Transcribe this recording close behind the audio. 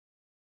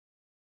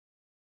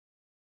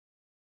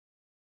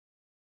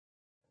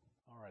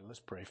right, let's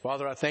pray.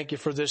 Father, I thank you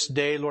for this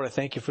day. Lord, I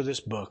thank you for this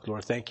book.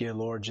 Lord, thank you,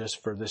 Lord,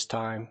 just for this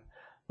time.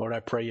 Lord, I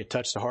pray you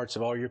touch the hearts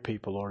of all your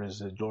people, Lord,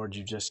 as Lord,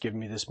 you've just given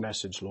me this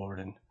message, Lord.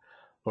 And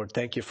Lord,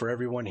 thank you for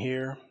everyone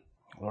here.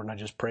 Lord, and I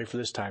just pray for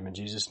this time in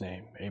Jesus'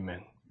 name.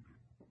 Amen.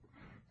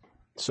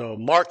 So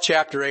Mark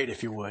chapter 8,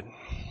 if you would.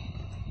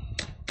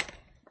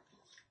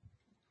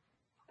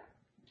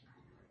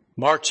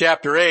 Mark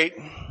chapter 8,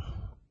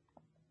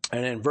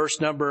 and in verse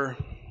number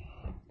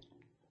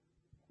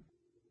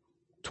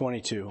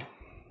 22.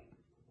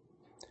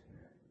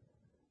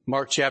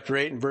 Mark chapter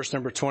 8 and verse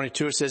number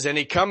 22, it says, And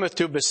he cometh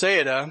to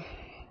Bethsaida,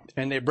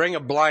 and they bring a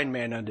blind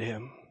man unto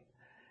him.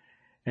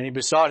 And he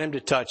besought him to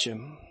touch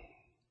him.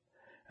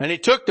 And he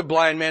took the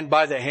blind man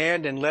by the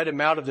hand and led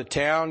him out of the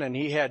town, and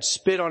he had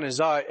spit on his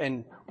eye.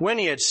 And when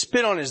he had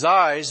spit on his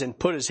eyes and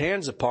put his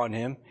hands upon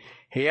him,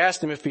 he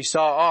asked him if he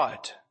saw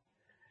aught.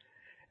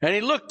 And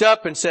he looked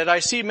up and said, I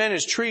see men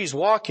as trees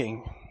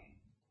walking.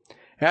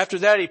 After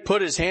that he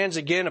put his hands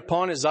again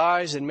upon his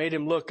eyes and made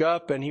him look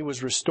up, and he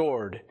was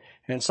restored,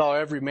 and saw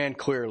every man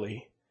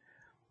clearly.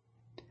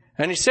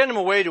 And he sent him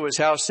away to his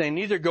house, saying,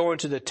 Neither go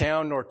into the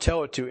town, nor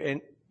tell it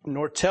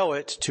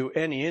to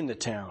any in the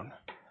town.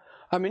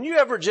 I mean, you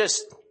ever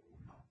just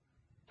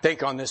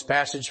think on this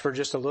passage for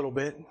just a little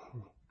bit?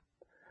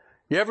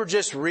 You ever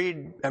just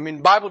read, I mean,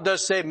 the Bible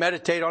does say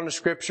meditate on the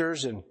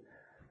scriptures and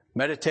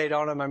meditate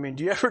on them. I mean,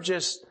 do you ever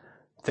just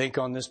think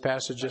on this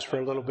passage just for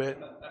a little bit?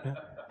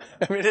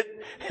 I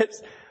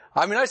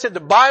mean, I said the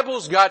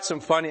Bible's got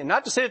some funny,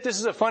 not to say that this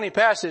is a funny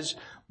passage,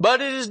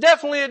 but it is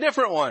definitely a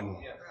different one.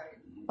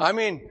 I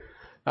mean,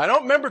 I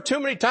don't remember too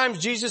many times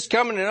Jesus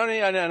coming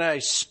and I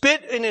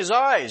spit in his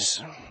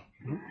eyes.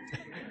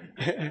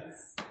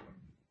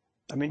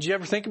 I mean, did you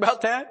ever think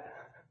about that?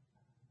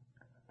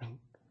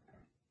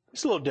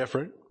 It's a little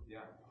different.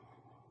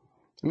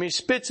 I mean, he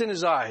spits in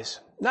his eyes.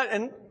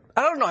 And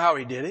I don't know how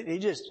he did it. He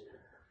just,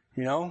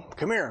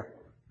 come here.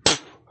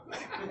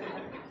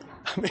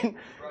 I mean,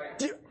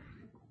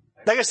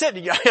 like I said,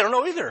 I don't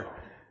know either.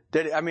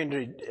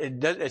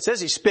 It says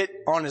he spit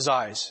on his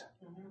eyes.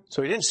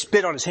 So he didn't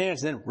spit on his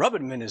hands and then rub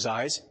them in his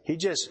eyes. He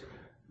just,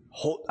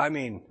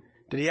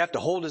 did he have to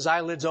hold his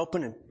eyelids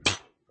open and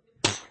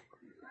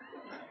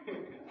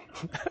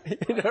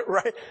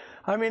right?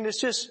 I mean,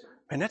 it's just,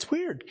 and that's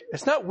weird.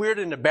 It's not weird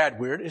in a bad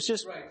weird. It's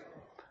just,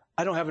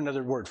 I don't have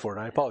another word for it.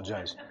 I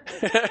apologize.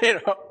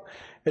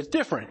 It's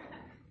different.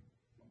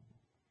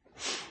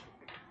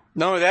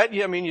 Not only that,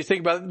 you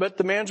think about it, but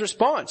the man's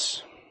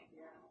response.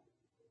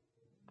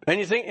 And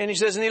he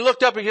says, and he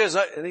looked up and he goes,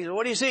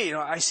 what do you see?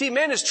 I see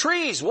men as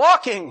trees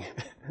walking.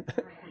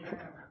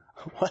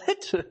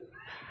 What?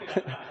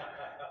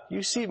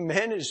 You see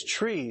men as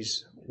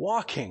trees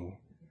walking.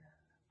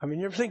 I mean,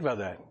 you ever think about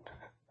that?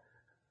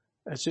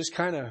 It's just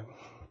kind of,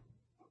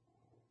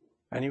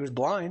 and he was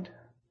blind.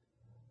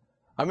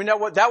 I mean,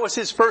 that was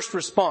his first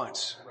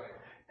response.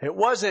 It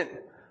wasn't,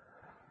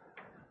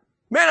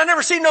 man, I've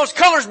never seen those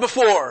colors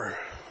before.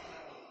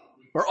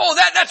 Or,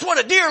 that's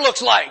what a deer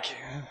looks like.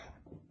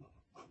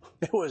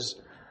 It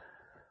was,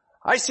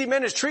 I see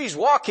men as trees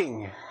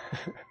walking.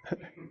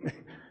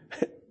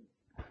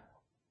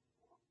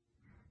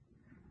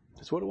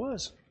 That's what it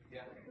was.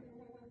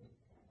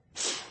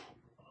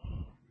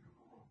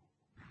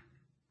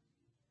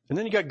 And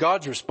then you got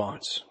God's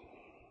response.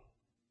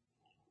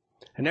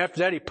 And after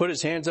that, he put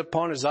his hands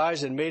upon his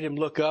eyes and made him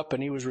look up,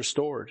 and he was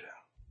restored.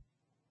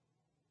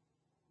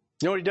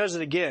 You know what? He does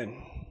it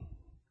again.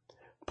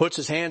 Puts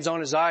his hands on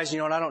his eyes,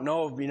 and I don't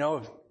know, if he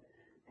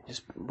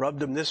just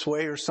rubbed them this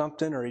way or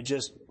something, or he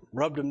just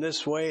rubbed them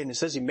this way, and it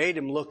says he made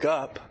him look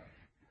up.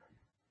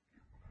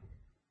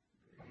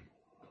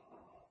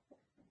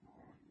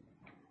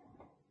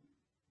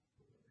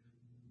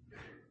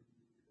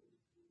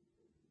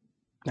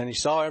 And he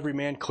saw every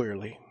man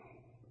clearly.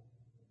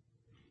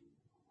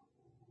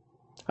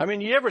 I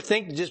mean, you ever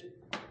think just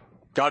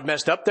God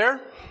messed up there?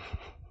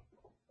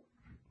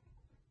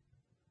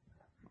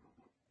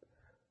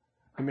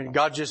 I mean,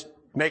 God just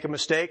make a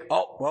mistake?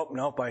 Oh, well,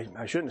 nope,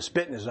 I shouldn't have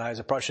spit in his eyes.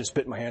 I probably should have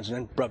spit in my hands and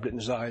then rubbed it in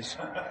his eyes.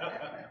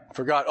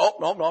 Forgot. Oh,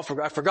 no, I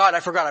forgot. I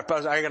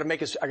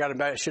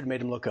should have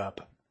made him look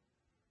up.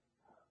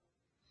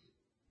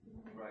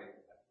 Right.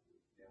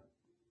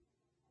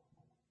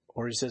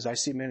 Or he says, I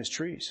see men as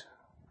trees.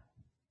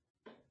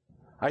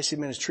 I see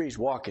men as trees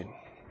walking.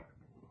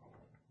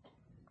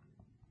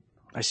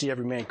 I see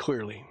every man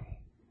clearly.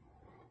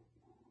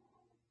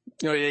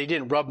 He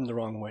didn't rub him the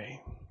wrong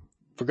way.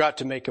 Forgot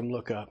to make him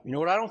look up. You know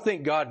what? I don't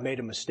think God made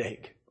a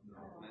mistake.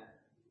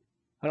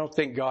 I don't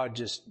think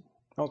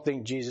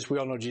Jesus, we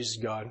all know Jesus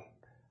is God.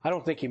 I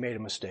don't think he made a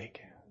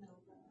mistake.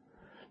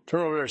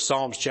 Turn over to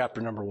Psalms chapter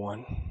number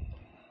 1.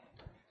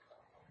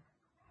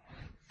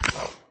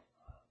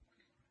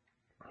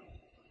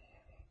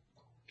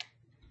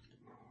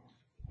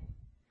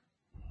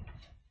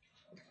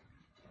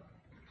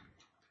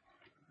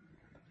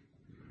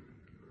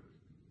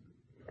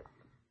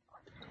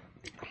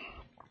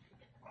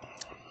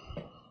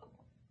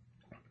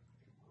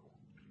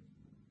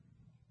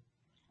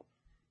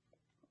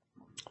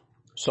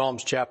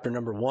 Psalms chapter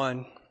number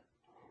 1.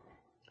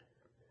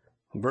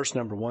 Verse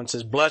number 1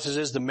 says, Blessed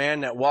is the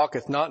man that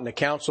walketh not in the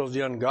counsel of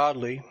the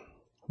ungodly,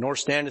 nor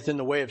standeth in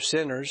the way of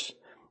sinners,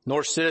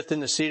 nor sitteth in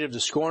the seat of the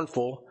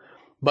scornful,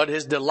 but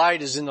his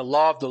delight is in the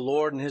law of the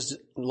Lord, and his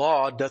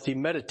law doth he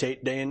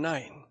meditate day and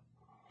night.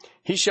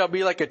 He shall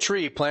be like a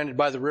tree planted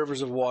by the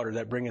rivers of water,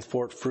 that bringeth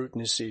forth fruit in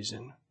his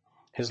season.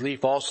 His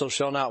leaf also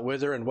shall not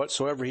wither, and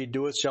whatsoever he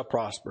doeth shall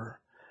prosper.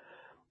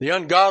 The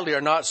ungodly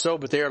are not so,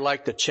 but they are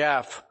like the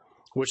chaff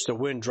which the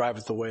wind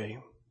driveth away.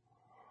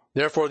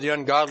 Therefore the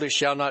ungodly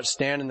shall not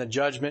stand in the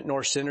judgment,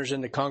 nor sinners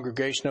in the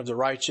congregation of the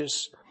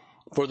righteous.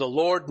 For the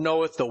Lord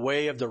knoweth the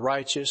way of the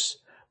righteous,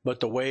 but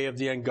the way of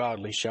the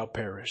ungodly shall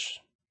perish.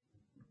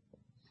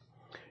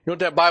 You know what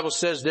that Bible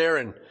says there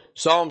in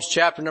Psalms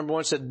chapter number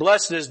 1? It said,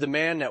 Blessed is the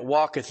man that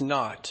walketh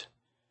not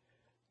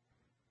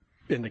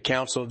in the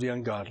counsel of the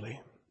ungodly,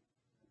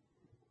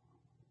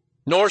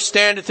 nor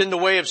standeth in the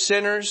way of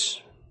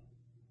sinners,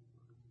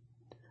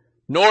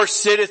 nor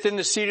sitteth in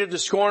the seat of the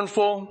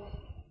scornful,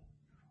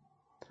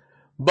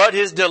 but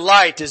his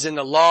delight is in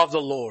the law of the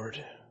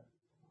Lord.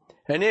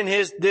 And in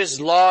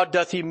this law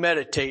doth he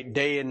meditate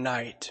day and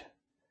night.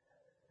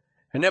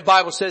 And that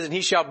Bible says, and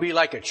he shall be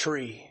like a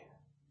tree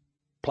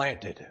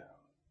planted.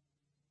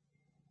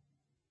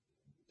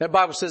 That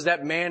Bible says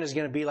that man is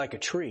going to be like a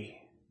tree.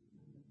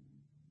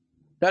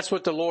 That's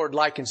what the Lord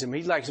likens him.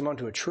 He likens him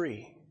unto a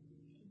tree.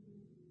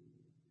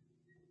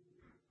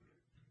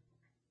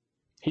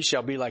 He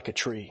shall be like a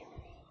tree.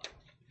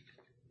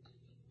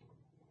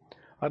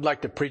 I'd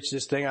like to preach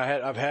this thing.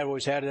 I've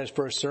always had it as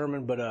for a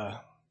sermon, but I'd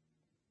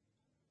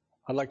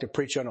like to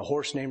preach on a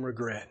horse named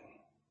Regret.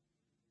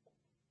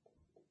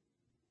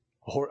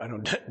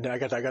 I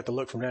got the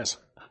look from Dennis.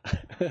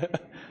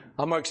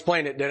 I'm gonna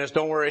explain it, Dennis.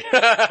 Don't worry.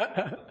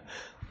 A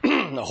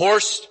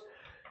horse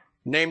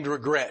named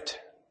Regret.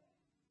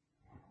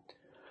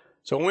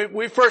 So when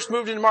we first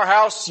moved into our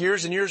house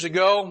years and years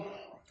ago,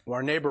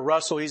 our neighbor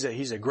Russell, he's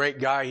a great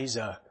guy. He's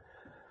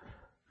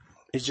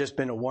just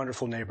been a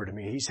wonderful neighbor to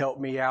me. He's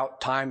helped me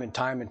out time and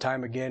time and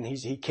time again.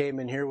 He came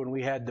in here when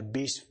we had the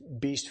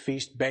Beast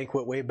Feast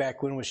banquet way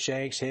back when with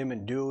Shanks, him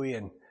and Dewey.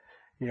 And,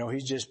 you know,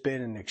 he's just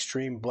been an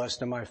extreme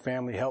blessing to my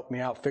family, helped me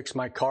out, fixed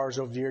my cars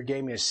over the year,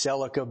 gave me a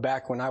Celica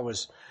back when I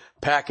was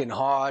packing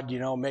hod, you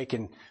know,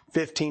 making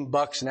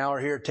 $15 an hour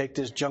here, take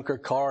this junker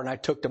car. And I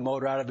took the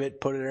motor out of it,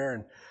 put it there,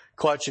 and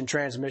clutch and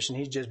transmission.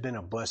 He's just been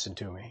a blessing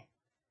to me.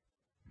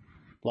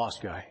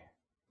 Lost guy.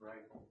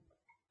 Right.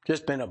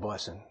 Just been a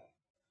blessing.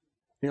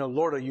 You know,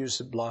 Lord will use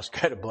the lost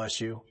guy to bless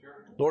you.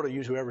 Lord will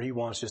use whoever he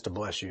wants just to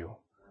bless you.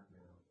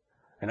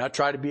 And I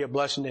try to be a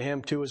blessing to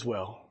him too as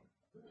well.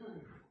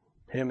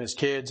 Him, his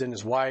kids, and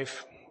his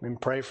wife,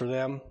 and pray for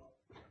them.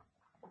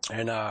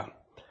 And,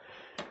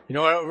 you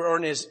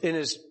know,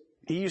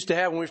 he used to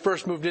have, when we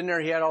first moved in there,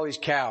 he had all these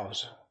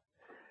cows.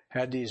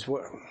 Had these,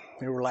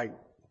 they were like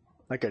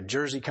a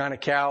Jersey kind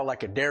of cow,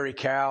 like a dairy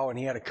cow, and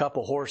he had a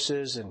couple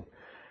horses, and,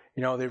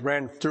 you know, they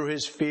ran through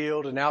his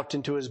field and out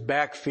into his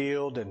back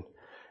field, and,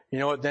 you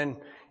know what, then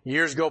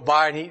years go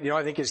by and he, you know,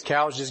 I think his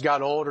cows just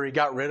got older. He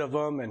got rid of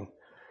them. And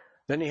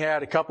then he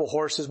had a couple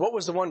horses. What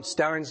was the one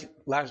stallion's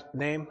last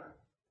name?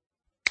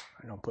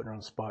 I know I'm putting her on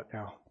the spot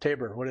now.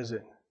 Tabor, what is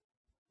it?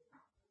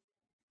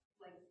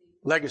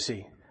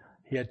 Legacy.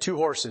 He had two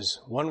horses.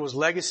 One was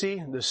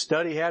Legacy. The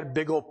stud he had,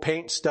 big old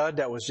paint stud.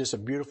 That was just a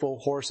beautiful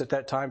horse at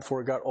that time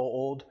before it got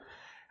old.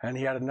 And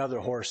he had another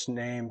horse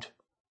named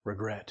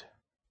Regret.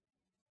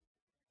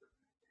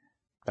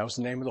 That was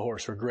the name of the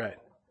horse, Regret.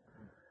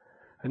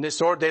 And this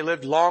sort, they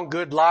lived long,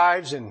 good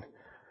lives, and,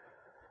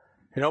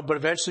 you know, but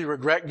eventually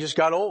Regret just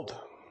got old.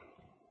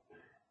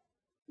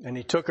 And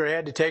he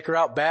had to take her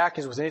out back.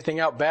 As with anything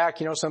out back,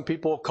 you know, some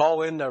people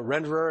call in the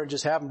renderer and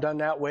just have them done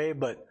that way.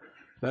 But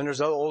then there's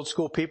other old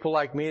school people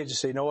like me that just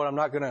say, you know what, I'm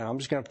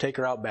just going to take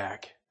her out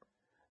back.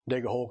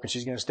 Dig a hole because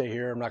she's going to stay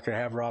here. I'm not going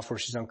to have her off where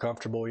she's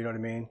uncomfortable. You know what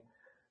I mean?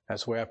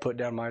 That's the way I put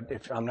down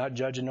if I'm not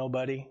judging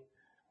nobody,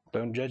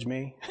 don't judge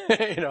me.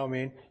 You know what I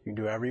mean? You can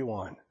do whatever you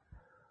want.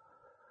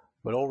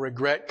 But old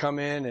Regret come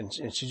in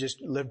and she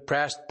just lived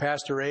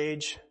past her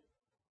age.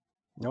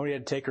 You know, he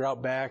had to take her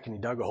out back and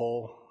he dug a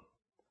hole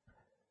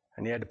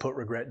and he had to put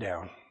Regret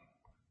down.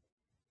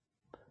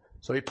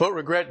 So he put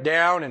Regret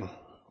down and,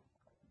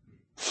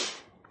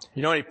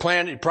 you know, he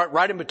planted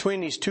right in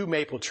between these two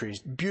maple trees,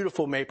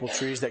 beautiful maple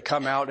trees that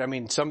come out. I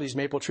mean, some of these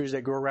maple trees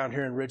that grow around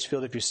here in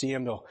Ridgefield, if you see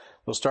them, they'll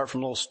start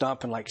from a little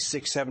stump and like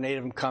 6, 7, 8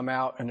 of them come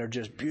out and they're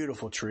just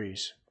beautiful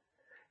trees.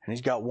 And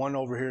he's got one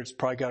over here that's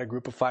probably got a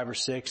group of 5 or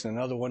 6, and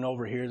another one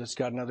over here that's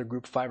got another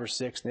group of 5 or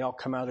 6, and they all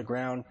come out of the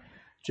ground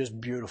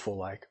just beautiful,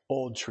 like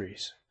old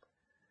trees.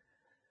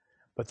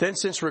 But then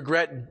since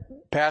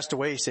Regret passed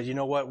away, he said, you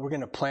know what, we're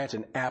going to plant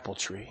an apple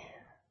tree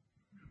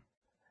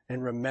in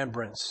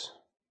remembrance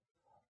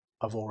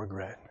of old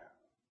Regret.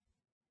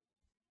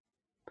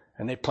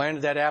 And they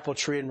planted that apple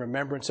tree in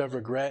remembrance of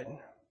Regret.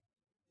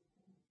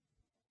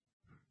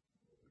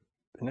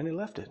 And then they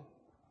left it.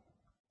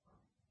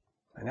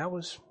 And that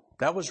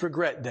was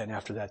Regret then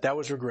after that. That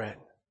was Regret.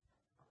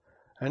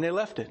 And they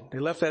left it. They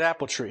left that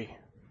apple tree.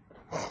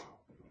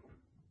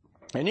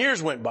 And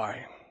years went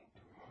by.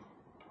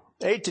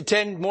 8 to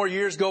 10 more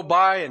years go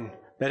by, and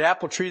that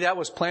apple tree that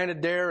was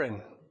planted there,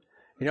 and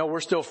we're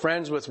still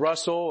friends with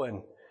Russell.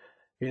 And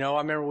I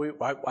remember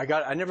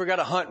I never got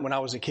to hunt when I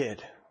was a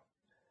kid,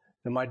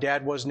 and my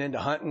dad wasn't into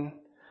hunting,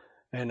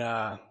 and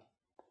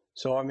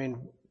so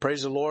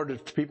praise the Lord.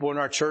 The people in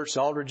our church,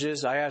 the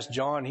Aldridges, I asked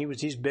John.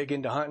 He's big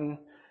into hunting,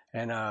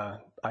 and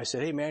I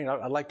said, "Hey man,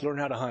 I'd like to learn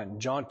how to hunt."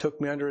 And John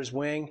took me under his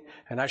wing,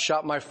 and I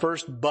shot my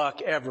first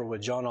buck ever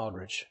with John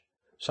Aldridge.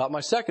 Shot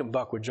my second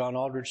buck with John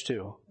Aldridge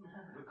too.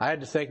 I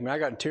had to think, man, I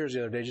got in tears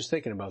the other day just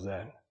thinking about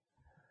that.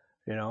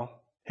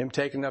 Him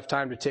taking enough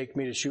time to take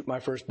me to shoot my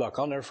first buck.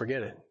 I'll never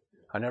forget it.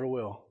 I never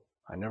will.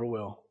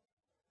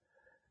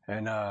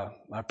 And I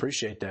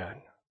appreciate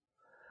that.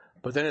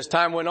 But then as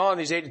time went on,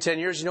 these 8 to 10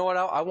 years, you know what?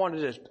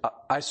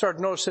 I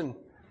started noticing,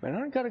 man, I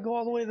don't got to go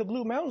all the way to the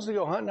Blue Mountains to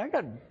go hunting. I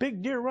got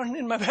big deer running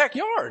in my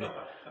backyard.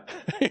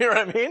 You know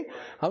what I mean?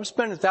 I'm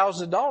spending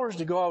thousands of dollars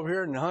to go over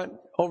here and hunt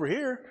over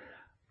here.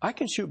 I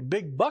can shoot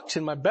big bucks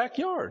in my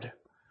backyard.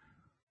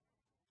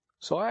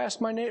 So I asked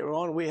my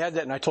neighbor, we had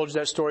that, and I told you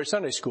that story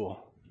Sunday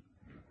school.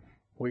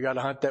 We got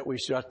to hunt that. We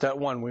shot that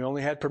one. We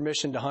only had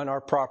permission to hunt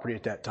our property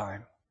at that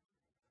time.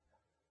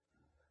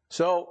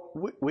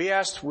 So we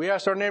asked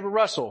our neighbor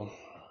Russell,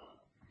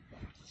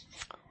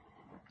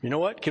 you know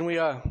what? Can we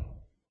hunt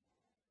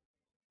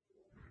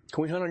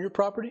on your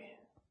property?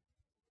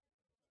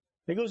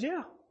 He goes,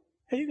 yeah.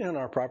 Hey, you can hunt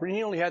on our property. And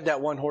he only had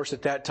that one horse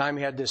at that time.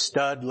 He had this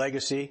stud,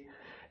 Legacy.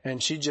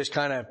 And she just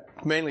kind of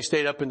mainly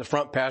stayed up in the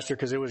front pasture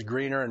because it was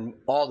greener, and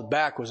all the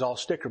back was all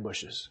sticker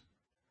bushes.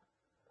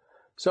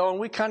 So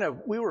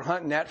we were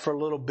hunting that for a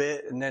little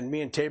bit, and then me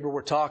and Tabor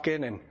were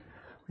talking, and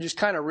we just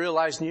kind of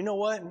realized, you know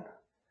what?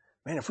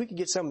 Man, if we could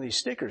get some of these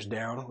stickers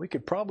down, we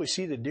could probably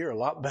see the deer a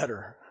lot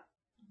better.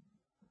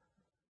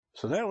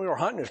 So then we were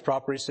hunting his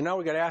property. So now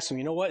we got to ask him,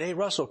 you know what? Hey,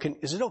 Russell,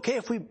 is it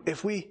okay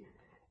if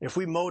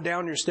we mow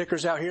down your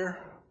stickers out here?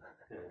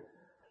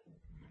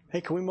 Hey,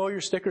 can we mow your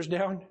stickers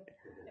down?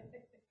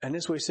 And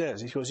this is what he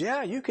says. He goes,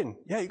 yeah, you can.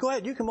 Yeah, you go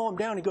ahead. You can mow them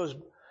down. He goes,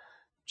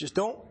 just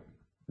don't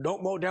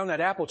mow down that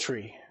apple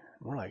tree.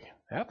 And we're like,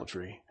 apple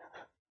tree?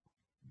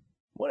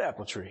 What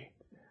apple tree?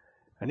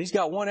 And he's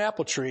got one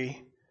apple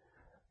tree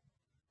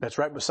that's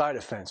right beside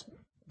a fence,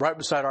 right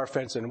beside our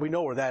fence. And we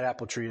know where that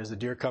apple tree is. The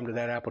deer come to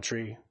that apple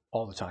tree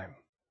all the time.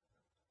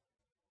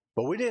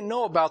 But we didn't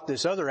know about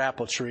this other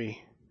apple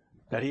tree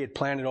that he had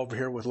planted over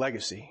here with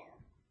Legacy.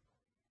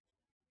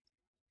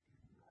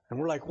 And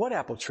we're like, what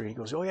apple tree? He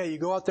goes, oh yeah, you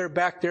go out there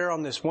back there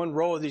on this one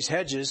row of these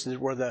hedges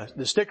where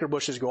the sticker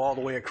bushes go all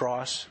the way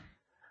across.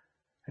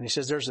 And he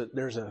says, there's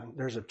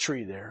a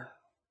tree there,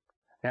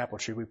 an apple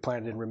tree we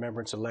planted in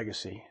remembrance of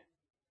Legacy.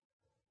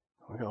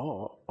 We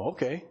go, oh,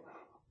 okay.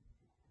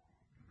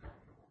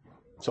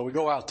 So we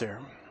go out there.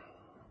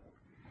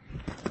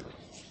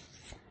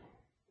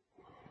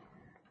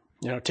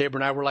 Tabor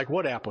and I were like,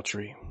 what apple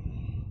tree?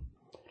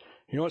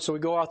 You know what? So we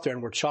go out there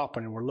and we're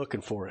chopping and we're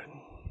looking for it.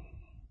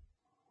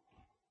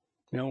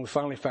 We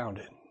finally found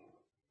it.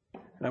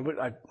 And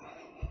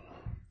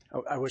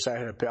I wish I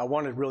had I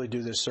wanted to really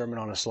do this sermon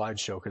on a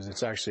slideshow because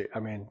it's actually,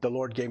 the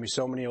Lord gave me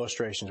so many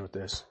illustrations with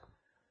this.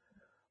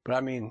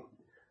 But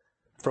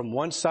from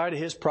one side of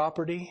his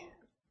property,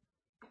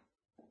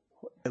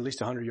 at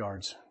least 100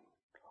 yards,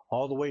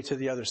 all the way to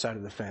the other side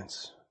of the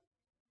fence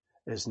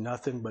is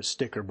nothing but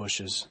sticker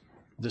bushes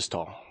this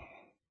tall.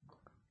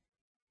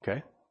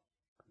 Okay?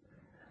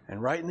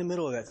 And right in the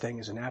middle of that thing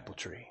is an apple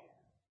tree.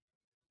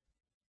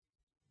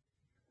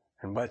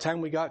 And by the time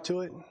we got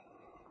to it,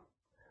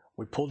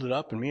 we pulled it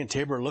up, and me and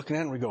Tabor are looking at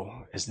it, and we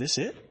go, is this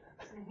it?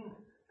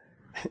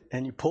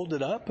 And you pulled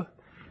it up,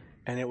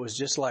 and it was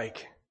just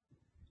like,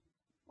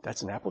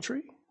 that's an apple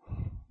tree?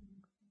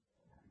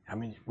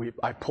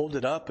 I pulled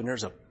it up, and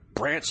there's a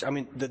branch.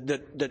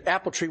 The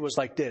apple tree was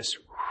like this,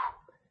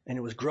 and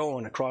it was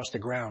growing across the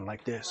ground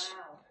like this,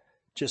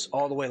 just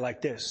all the way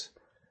like this,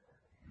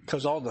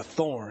 because all the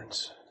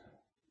thorns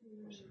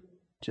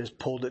just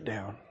pulled it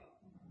down.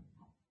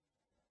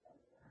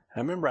 I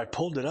remember I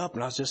pulled it up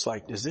and I was just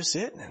like, is this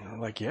it? And I'm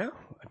like, yeah.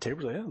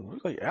 Tabor's like, yeah, it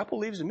looks like apple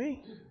leaves to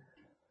me.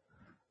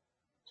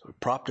 So we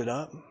propped it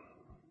up.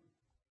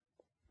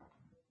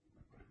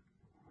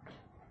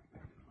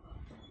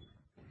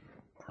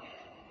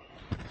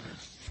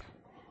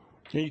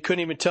 You couldn't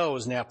even tell it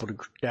was an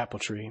apple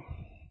tree.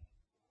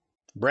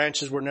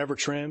 Branches were never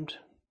trimmed.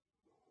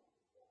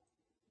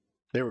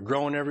 They were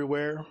growing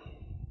everywhere.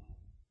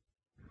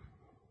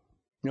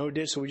 We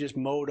did, so we just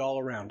mowed all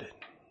around it.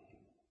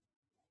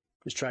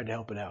 Just tried to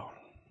help it out.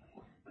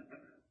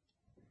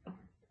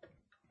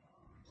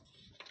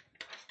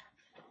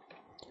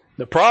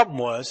 The problem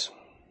was,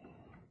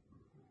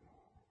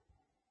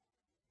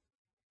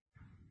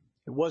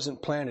 it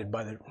wasn't planted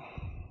by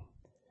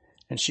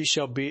and he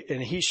shall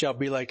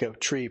be like a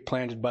tree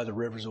planted by the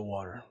rivers of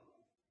water.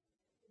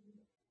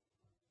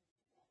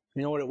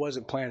 You know what? It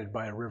wasn't planted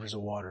by the rivers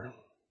of water.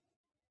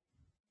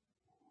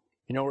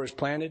 You know where it's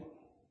planted?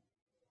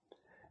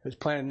 It was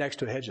planted next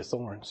to a hedge of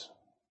thorns.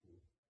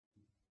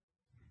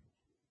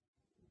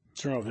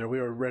 Turn over there. We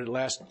read it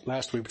last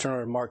week. Turn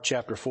over to Mark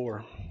chapter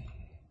 4.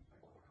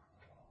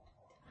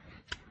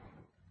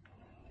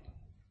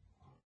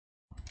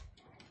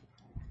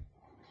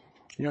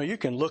 You know, you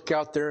can look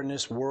out there in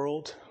this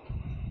world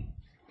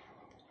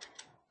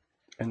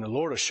and the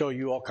Lord will show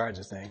you all kinds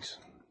of things.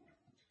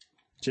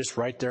 Just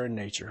right there in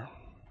nature.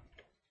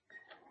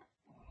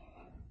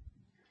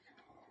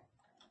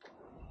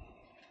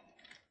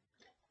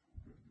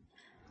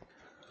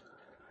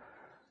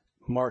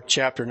 Mark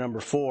chapter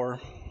number 4,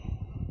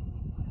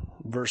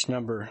 verse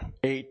number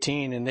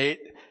 18.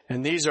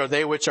 And these are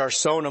they which are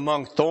sown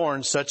among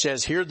thorns, such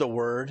as hear the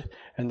word,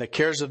 and the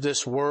cares of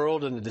this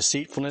world, and the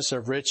deceitfulness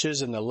of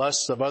riches, and the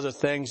lusts of other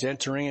things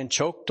entering and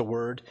choke the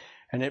word,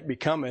 and it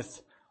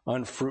becometh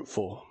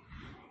unfruitful.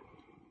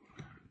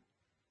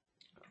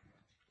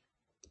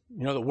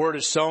 You know, the word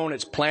is sown,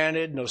 it's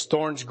planted, and those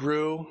thorns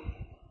grew.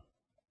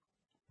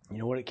 You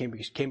know what it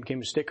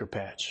became a sticker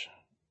patch.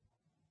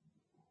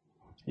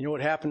 You know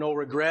what happened to old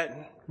regret?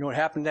 You know what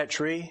happened to that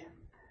tree?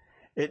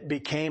 It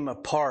became a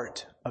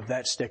part of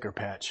that sticker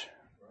patch.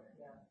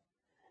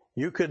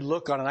 You could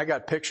look on it. I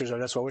got pictures of it.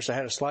 That's why I wish I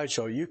had a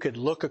slideshow. You could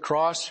look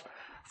across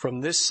from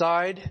this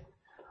side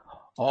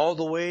all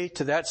the way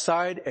to that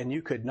side, and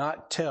you could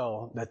not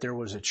tell that there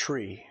was a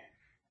tree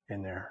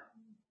in there.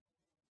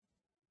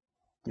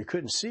 You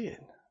couldn't see it.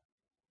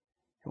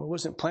 It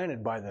wasn't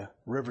planted by the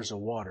rivers of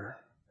water.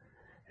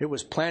 It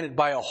was planted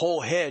by a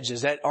whole hedge.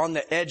 As that on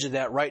the edge of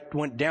that right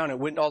went down, it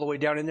went all the way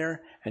down in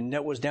there, and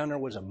that was down there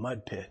was a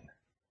mud pit.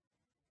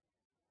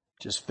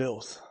 Just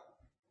filth.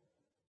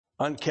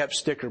 Unkept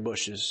sticker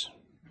bushes.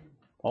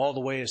 All the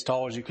way as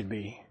tall as you could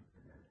be.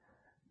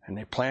 And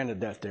they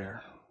planted that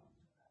there.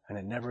 And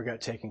it never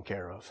got taken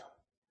care of.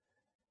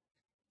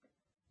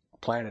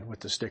 Planted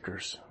with the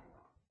stickers.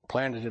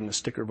 Planted in the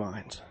sticker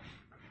vines.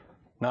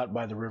 Not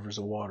by the rivers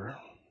of water.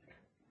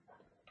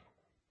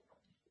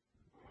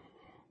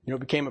 You know,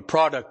 it became a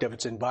product of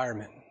its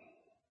environment.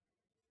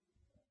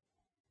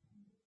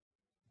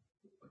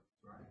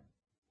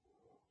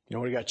 You know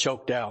what? It got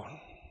choked out.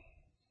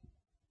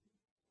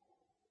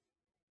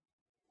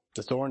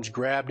 The thorns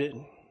grabbed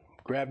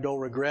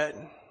old regret,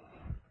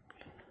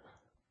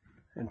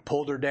 and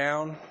pulled her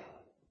down.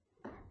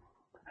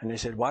 And they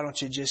said, why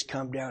don't you just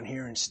come down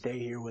here and stay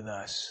here with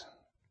us?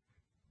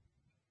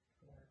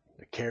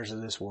 The cares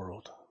of this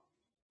world.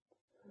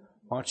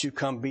 Why don't you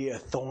come be a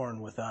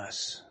thorn with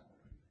us?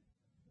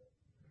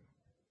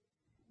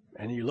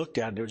 And you looked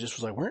at it, it just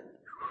was like, where?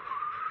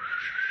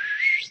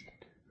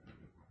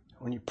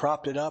 When you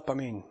propped it up, I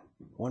mean,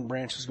 one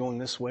branch was going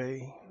this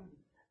way,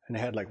 and it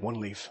had like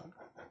one leaf.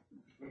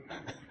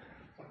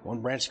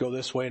 One branch go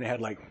this way, and it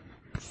had like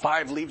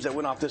 5 leaves that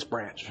went off this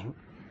branch.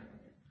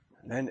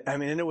 And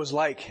it was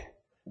like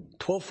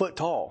 12 foot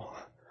tall,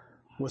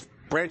 with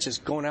branches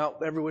going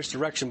out every which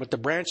direction. But the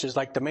branches,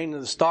 like the main of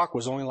the stalk,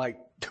 was only like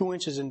 2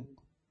 inches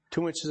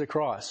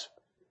across.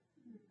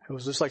 It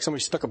was just like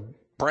somebody stuck a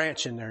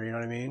branch in there, you know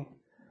what I mean?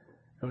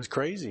 It was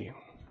crazy.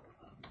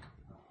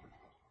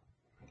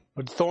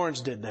 But the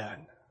thorns did that.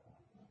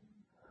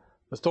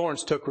 The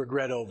thorns took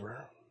regret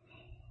over.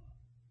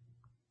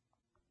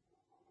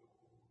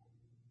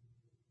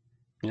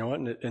 You know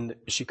what? And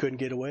she couldn't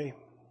get away. It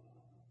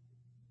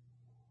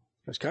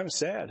was kind of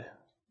sad.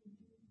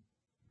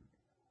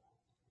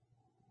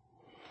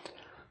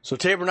 So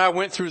Tabor and I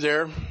went through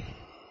there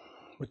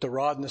with the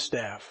rod and the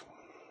staff,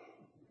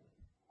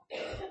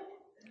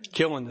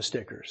 killing the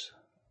stickers,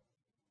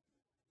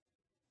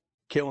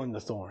 killing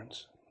the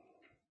thorns.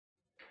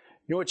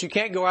 You know what? You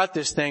can't go out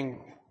this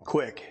thing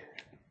quick.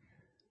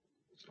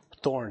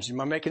 Thorns.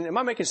 Am I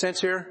making sense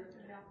here?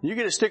 You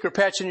get a sticker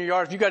patch in your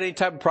yard, if you got any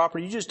type of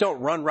property, you just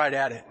don't run right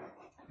at it.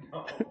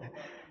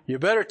 You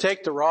better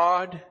take the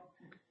rod.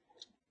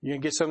 You can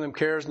get some of them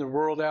cares in the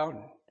world out.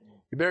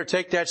 You better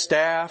take that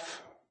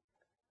staff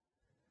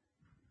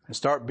and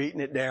start beating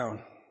it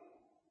down.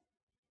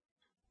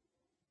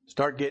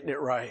 Start getting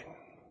it right.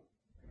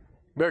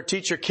 You better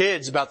teach your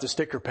kids about the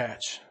sticker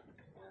patch.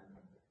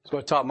 That's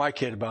what I taught my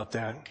kid about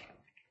that.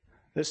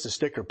 This is the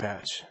sticker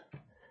patch.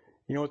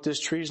 You know what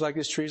this tree's like?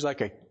 This tree's like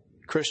a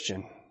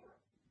Christian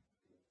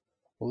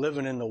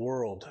living in the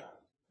world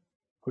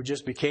who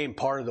just became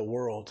part of the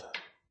world.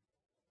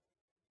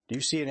 Do you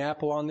see an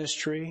apple on this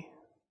tree?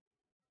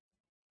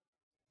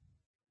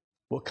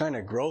 What kind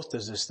of growth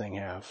does this thing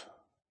have?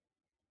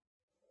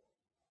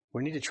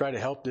 We need to try to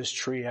help this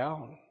tree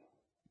out.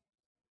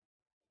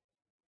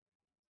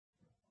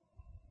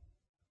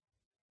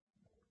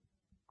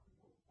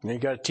 And you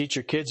got to teach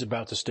your kids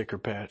about the sticker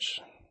patch.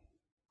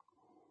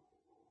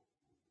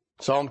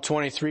 Psalm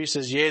 23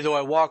 says, yea, though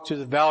I walk through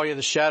the valley of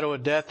the shadow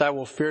of death, I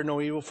will fear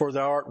no evil, for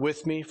thou art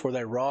with me, for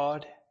thy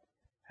rod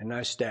and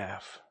thy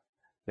staff,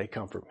 they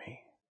comfort me.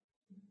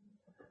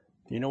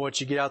 You know what?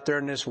 You get out there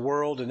in this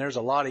world and there's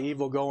a lot of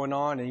evil going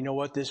on, and you know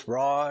what? This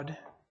rod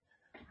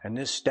and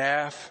this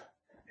staff,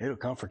 it'll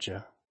comfort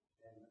you.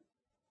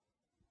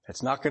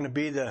 It's not going to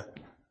be the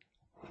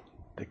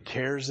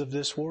cares of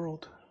this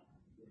world.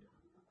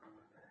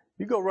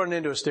 You go run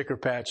into a sticker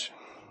patch.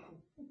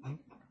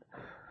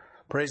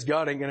 Praise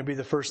God, ain't going to be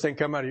the first thing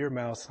come out of your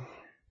mouth.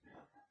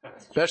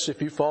 Especially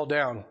if you fall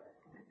down.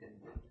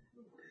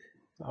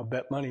 I'll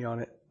bet money on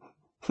it.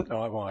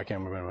 Oh, well, I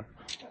can't remember.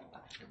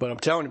 But I'm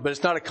telling you, but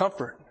it's not a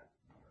comfort.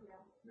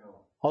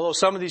 Although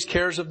some of these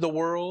cares of the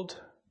world,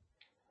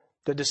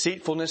 the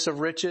deceitfulness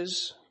of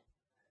riches,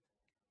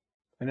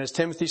 and as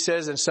Timothy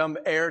says, and some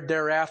erred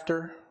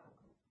thereafter,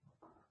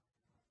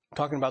 I'm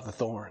talking about the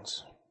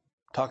thorns,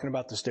 I'm talking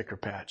about the sticker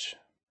patch.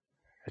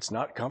 It's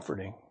not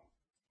comforting.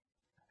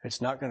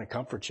 It's not going to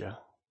comfort you.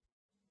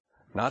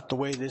 Not the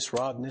way this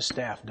rod and this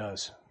staff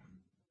does.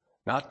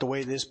 Not the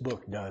way this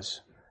book does.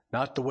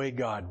 Not the way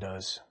God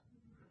does.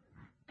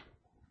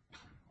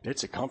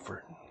 It's a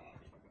comfort.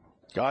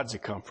 God's a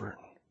comfort.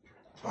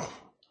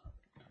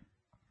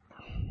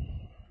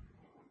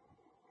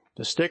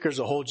 The stickers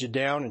will hold you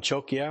down and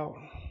choke you out.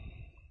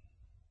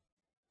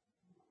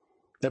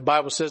 The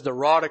Bible says the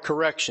rod of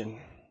correction,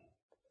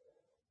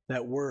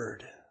 that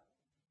word,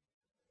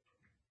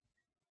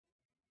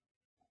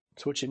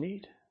 that's what you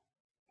need.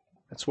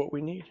 That's what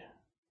we need.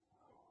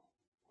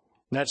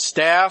 And that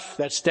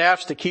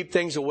staff's to keep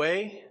things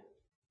away.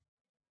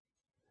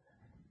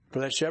 For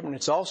that shepherd,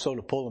 it's also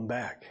to pull them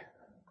back,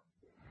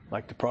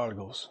 like the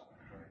prodigals.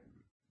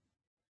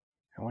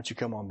 And once you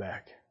come on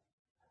back,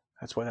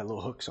 that's why that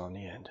little hook's on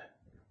the end.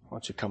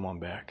 Once you come on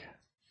back.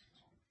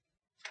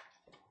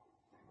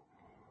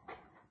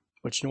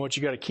 But you know what?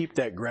 You got to keep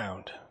that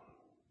ground,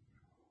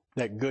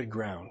 that good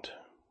ground.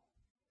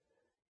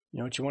 You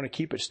know what? You want to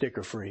keep it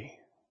sticker free.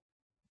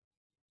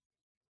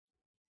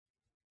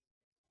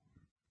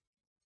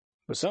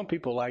 But some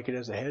people like it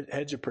as a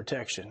hedge of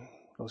protection,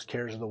 those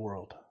cares of the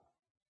world.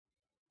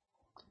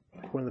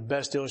 One of the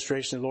best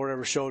illustrations the Lord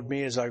ever showed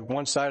me is like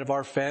one side of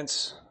our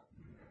fence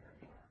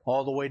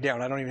all the way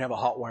down. I don't even have a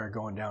hot wire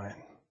going down it.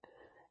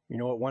 You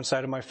know what one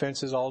side of my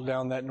fence is all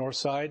down that north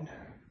side?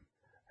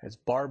 It's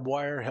barbed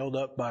wire held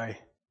up by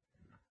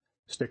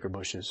sticker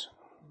bushes.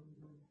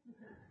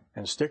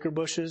 And sticker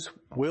bushes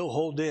will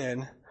hold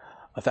in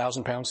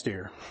 1,000-pound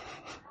steer.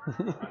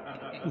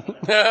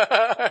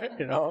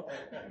 You know?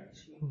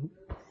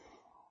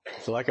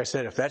 So like I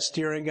said, if that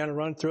steer ain't going to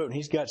run through it and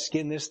he's got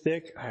skin this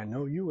thick, I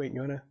know you ain't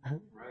going to.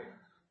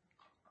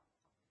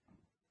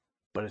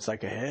 But it's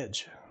like a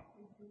hedge.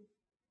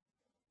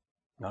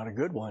 Not a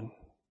good one.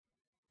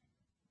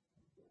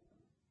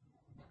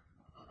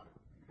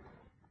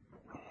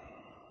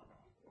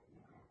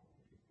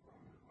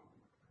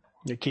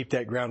 You keep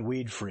that ground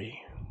weed free.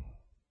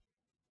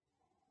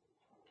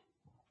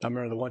 I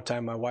remember the one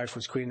time my wife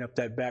was cleaning up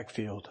that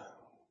backfield.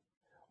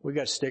 We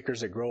got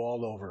stickers that grow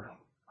all over.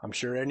 I'm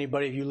sure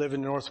anybody, if you live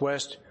in the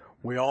Northwest,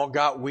 we all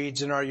got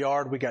weeds in our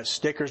yard. We got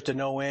stickers to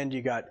no end.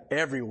 You got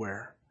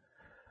everywhere.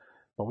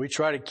 But we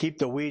try to keep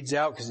the weeds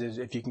out because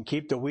if you can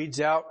keep the weeds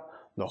out,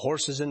 the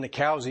horses and the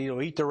cows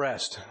will eat the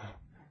rest.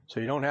 So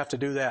you don't have to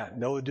do that.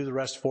 They'll do the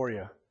rest for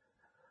you.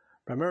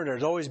 But remember,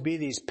 there's always be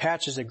these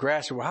patches of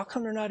grass. Well, how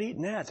come they're not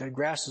eating that? The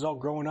grass is all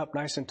growing up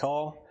nice and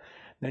tall.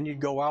 Then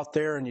you'd go out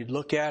there and you'd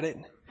look at it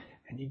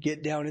and you'd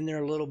get down in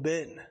there a little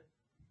bit. And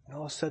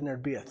all of a sudden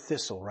there'd be a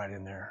thistle right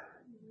in there.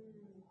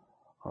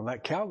 Well,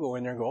 that cow go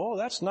in there and go, oh,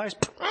 that's nice.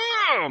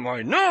 Oh,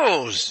 my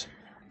nose.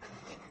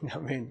 I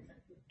mean,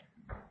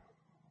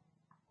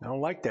 I don't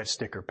like that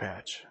sticker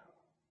patch.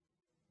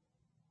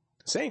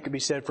 The same could be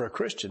said for a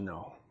Christian,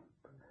 though.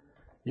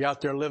 You're out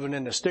there living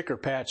in the sticker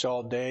patch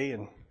all day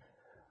and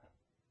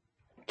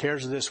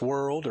cares of this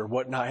world or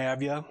what not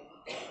have you,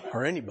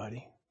 or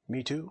anybody,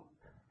 me too,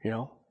 you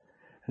know.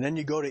 And then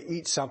you go to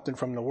eat something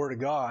from the Word of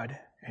God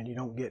and you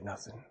don't get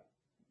nothing.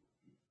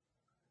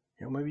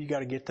 You know, maybe you got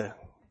to get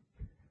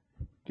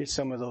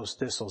some of those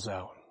thistles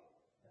out.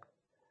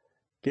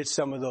 Get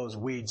some of those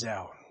weeds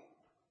out.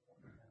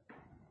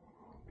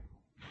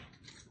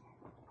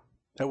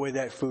 That way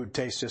that food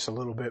tastes just a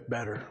little bit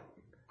better.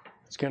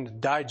 It's going to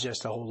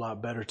digest a whole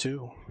lot better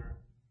too.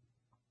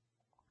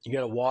 You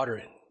got to water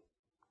it.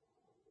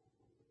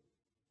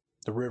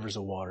 The rivers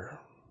of water.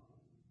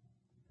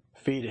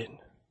 Feed it.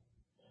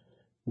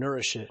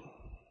 Nourish it.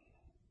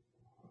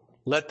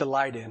 Let the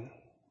light in.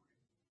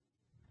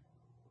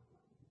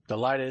 The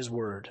light of His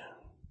Word.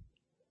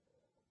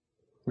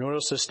 You know what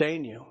will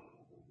sustain you?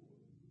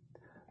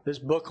 This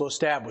book will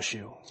establish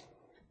you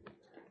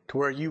to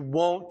where you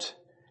won't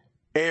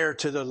err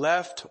to the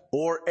left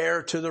or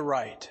err to the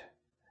right.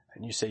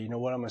 And you say, you know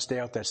what, I'm going to stay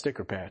out that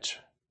sticker patch.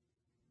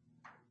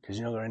 Because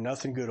you know there ain't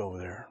nothing good over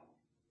there.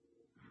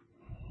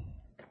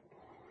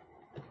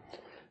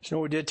 So you know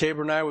what we did,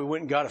 Tabor and I? We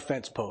went and got a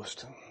fence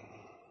post.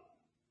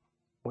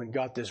 Went and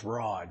got this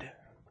rod.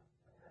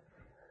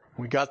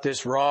 We got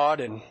this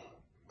rod and,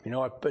 you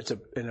know, it's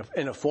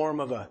in a form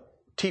of a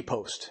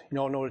T-post. You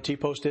all know what a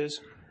T-post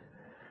is?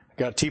 I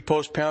got a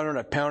T-post pounder and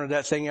I pounded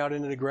that thing out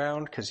into the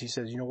ground because he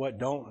says, you know what,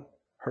 don't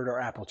hurt our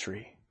apple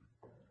tree.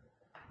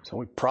 So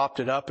we propped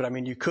it up, and I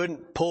mean, you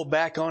couldn't pull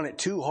back on it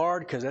too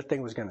hard because that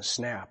thing was going to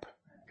snap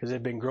because it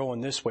had been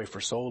growing this way for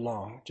so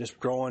long, just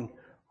growing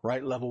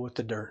right level with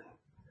the dirt.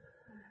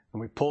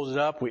 And we pulled it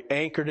up, we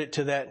anchored it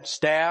to that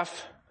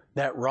staff,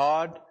 that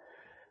rod,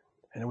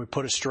 and then we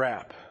put a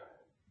strap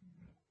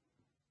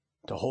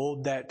to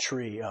hold that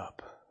tree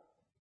up.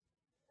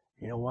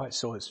 You know what?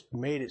 So it's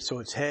made it so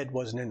its head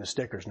wasn't in the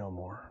stickers no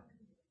more.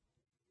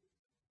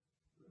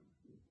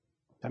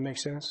 That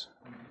makes sense?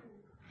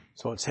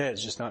 So its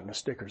head's just not in the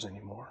stickers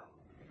anymore.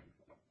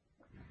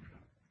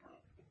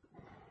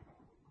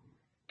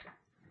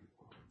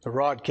 The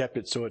rod kept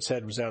it so its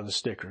head was out of the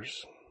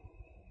stickers.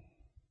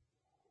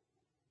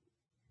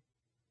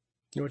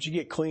 You know what? You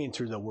get clean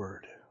through the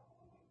word,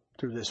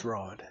 through this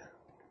rod.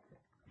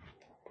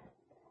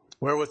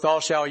 Wherewithal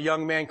shall a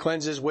young man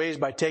cleanse his ways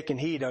by taking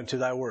heed unto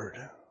thy word.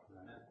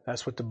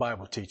 That's what the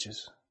Bible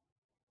teaches.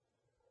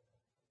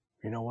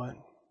 You know what?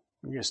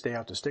 You're going to stay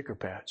out the sticker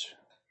patch.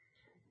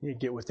 You need to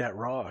get with that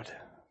rod.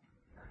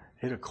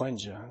 It'll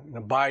cleanse you and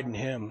abide in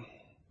him.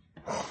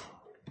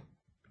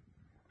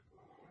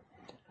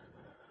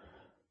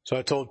 So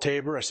I told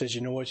Tabor, I said,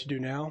 you know what you do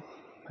now?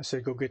 I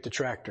said, go get the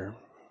tractor.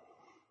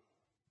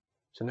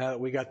 So now that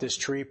we got this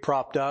tree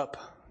propped up,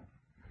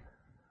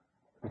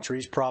 the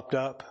tree's propped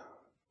up,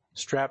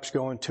 straps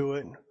going to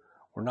it,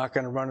 we're not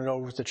going to run it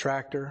over with the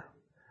tractor.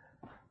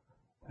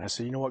 And I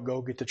said, you know what,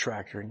 go get the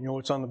tractor. And you know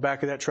what's on the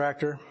back of that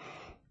tractor?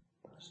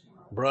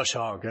 Brush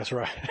hog, that's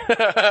right.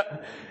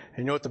 And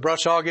you know what the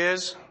brush hog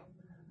is?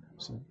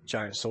 It's a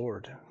giant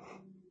sword.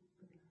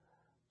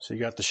 So you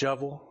got the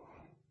shovel,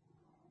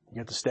 you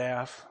got the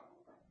staff.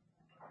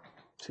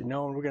 So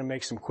no, we're going to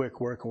make some quick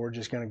work, and we're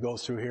just going to go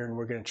through here and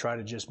we're going to try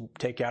to just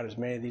take out as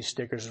many of these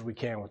stickers as we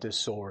can with this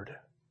sword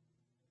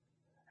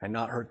and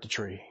not hurt the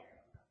tree.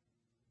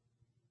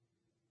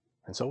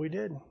 And so we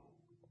did.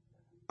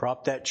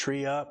 Propped that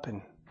tree up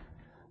and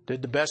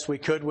did the best we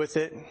could with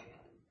it.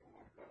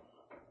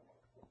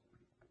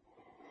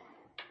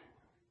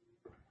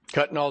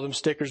 Cutting all them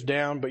stickers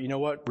down, but you know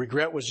what?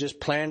 Regret was just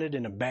planted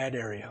in a bad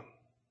area.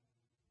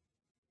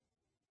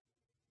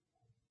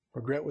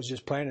 Regret was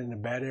just planted in a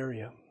bad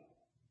area.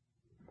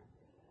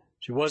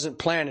 She wasn't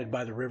planted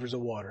by the rivers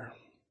of water.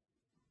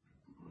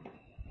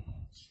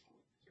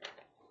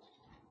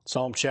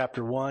 Psalm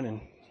chapter 1,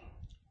 and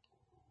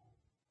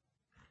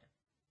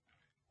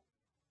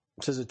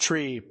it says a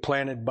tree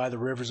planted by the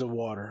rivers of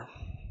water.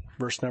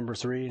 Verse number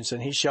 3, and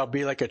said, he shall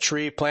be like a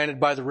tree planted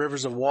by the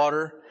rivers of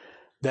water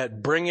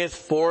that bringeth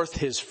forth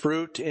his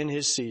fruit in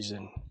his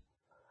season.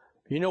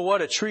 You know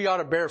what? A tree ought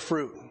to bear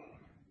fruit.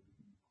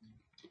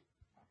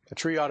 A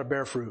tree ought to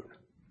bear fruit.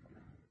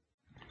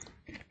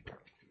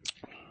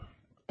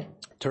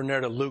 Turn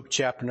there to Luke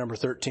chapter number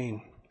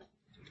 13.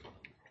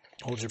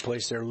 Hold your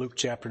place there, Luke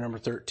chapter number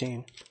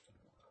 13.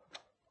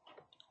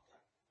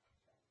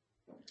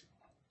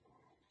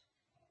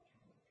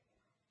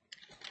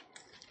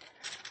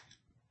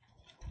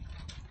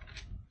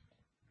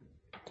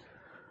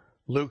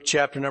 Luke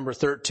chapter number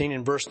 13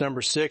 and verse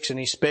number 6, and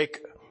he spake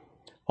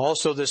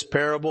also this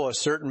parable, a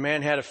certain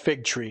man had a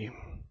fig tree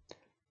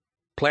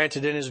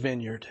planted in his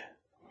vineyard.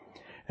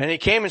 And he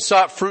came and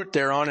sought fruit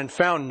thereon and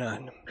found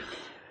none.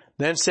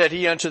 Then said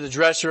he unto the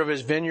dresser of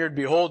his vineyard,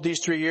 behold, these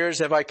 3 years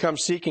have I come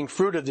seeking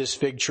fruit of this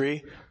fig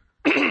tree,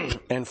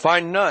 and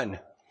find none.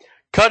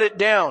 Cut it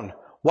down.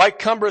 Why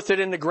cumbereth it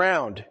in the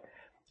ground?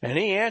 And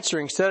he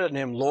answering said unto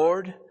him,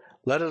 Lord,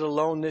 let it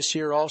alone this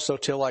year also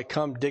till I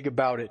come dig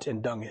about it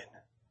and dung it.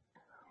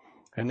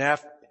 And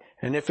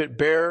if it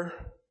bear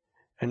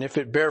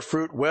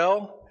fruit,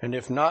 well, and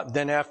if not,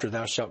 then after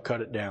thou shalt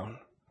cut it down.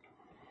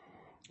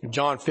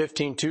 John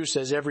 15:2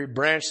 says, every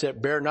branch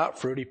that bear not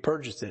fruit, he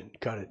purgeth it and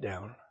cut it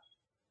down.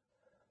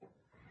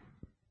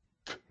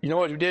 You know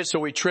what we did? So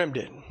we trimmed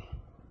it.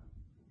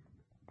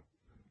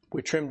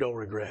 We trimmed old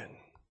regret.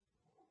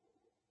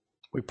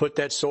 We put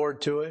that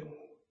sword to it.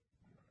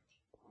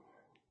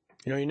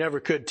 You know, you never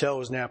could tell it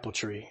was an apple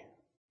tree.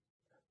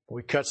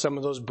 We cut some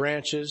of those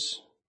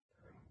branches.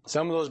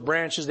 Some of those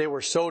branches, they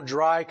were so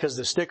dry because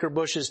the sticker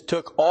bushes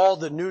took all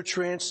the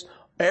nutrients,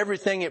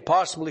 everything it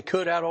possibly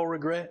could out of old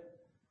regret.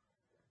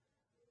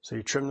 So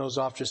you trim those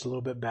off just a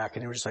little bit back,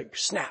 and they were just like,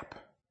 snap.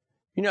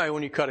 You know,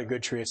 when you cut a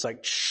good tree, it's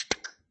like, shh.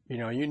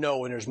 You know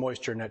when there's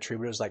moisture in that tree,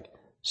 but it was like,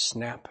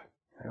 snap.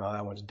 Oh,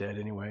 that one's dead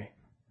anyway.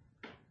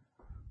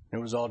 It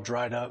was all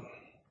dried up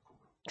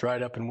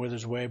and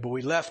withers away, but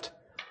we left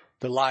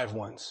the live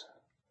ones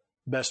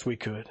best we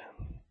could.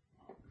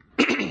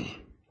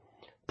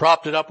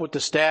 Propped it up with the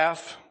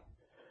staff,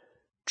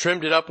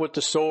 trimmed it up with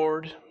the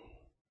sword,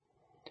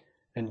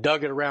 and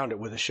dug it around it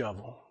with a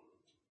shovel.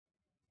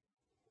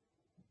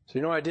 So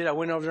you know what I did? I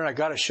went over there and I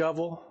got a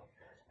shovel.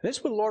 And this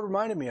is what the Lord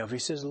reminded me of. He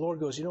says, the Lord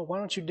goes, why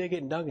don't you dig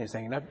it and dug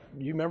anything? And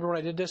you remember when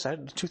I did this?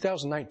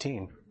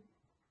 2019.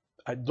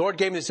 The Lord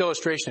gave me this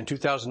illustration in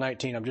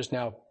 2019. I'm just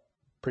now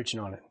preaching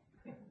on it.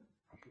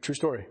 True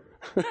story.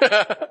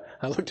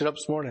 I looked it up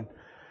this morning.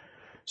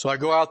 So I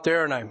go out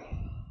there and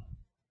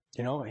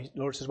the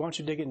Lord says, why don't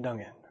you dig it and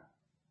dung it?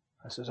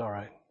 I says, all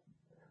right.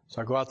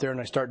 So I go out there and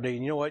I start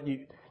digging. You know what?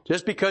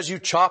 Just because you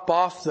chop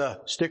off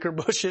the sticker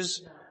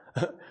bushes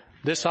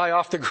this high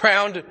off the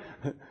ground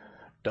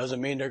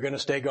doesn't mean they're going to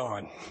stay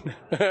gone.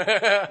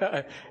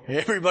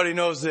 Everybody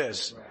knows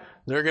this.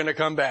 They're going to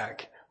come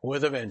back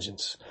with a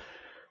vengeance.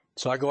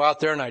 So I go out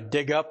there and I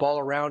dig up all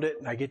around it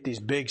and I get these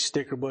big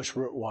sticker bush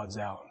root wads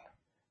out.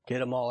 Get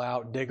them all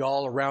out, dig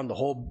all around the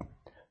whole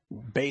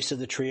base of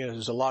the tree.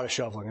 There's a lot of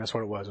shoveling. That's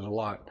what it was. It was a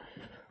lot.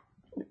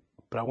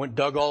 But I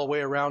dug all the way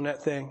around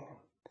that thing.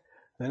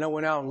 Then I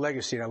went out in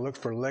Legacy and I looked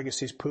for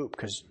Legacy's poop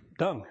because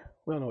dung.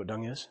 We all know what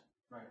dung is.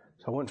 Right.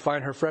 So I went and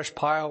find her fresh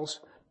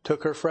piles,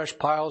 took her fresh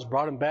piles,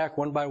 brought them back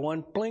one by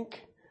one,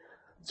 blink,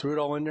 threw it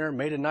all in there,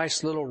 made a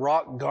nice little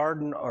rock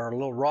garden or a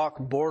little rock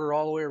border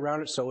all the way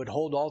around it so it would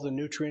hold all the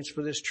nutrients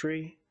for this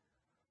tree.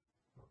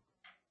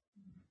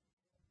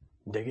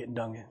 Dig it and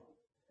dung it.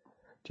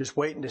 Just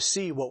waiting to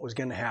see what was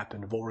going to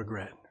happen, of all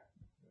regret.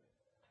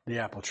 The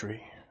apple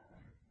tree.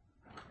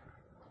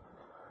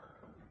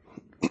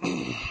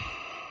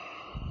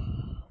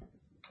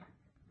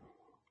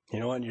 You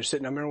know, and I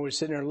remember we were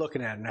sitting there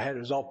looking at it, and it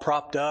was all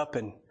propped up,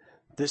 and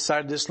this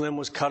side of this limb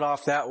was cut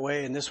off that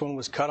way, and this one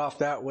was cut off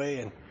that way,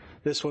 and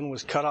this one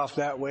was cut off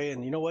that way,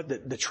 and you know what?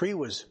 The tree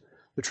was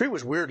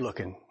weird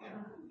looking.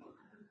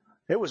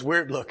 It was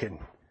weird looking.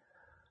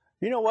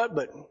 You know what?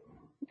 But a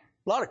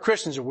lot of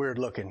Christians are weird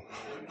looking.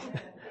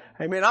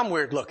 I mean, I'm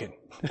weird looking.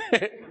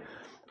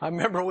 I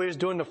remember we was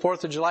doing the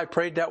 4th of July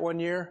parade that one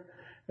year,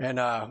 and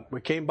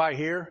we came by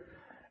here,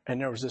 and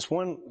there was this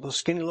one little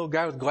skinny little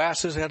guy with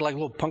glasses, had like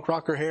little punk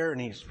rocker hair, and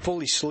he's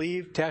fully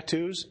sleeved,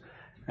 tattoos.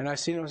 And I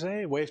seen him, I say,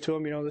 hey, wave to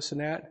him, you know, this and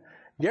that.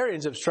 Gary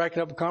ends up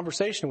striking up a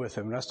conversation with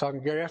him. And I was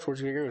talking to Gary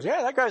afterwards, and Gary goes,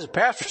 yeah, that guy's a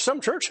pastor of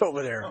some church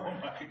over there. Oh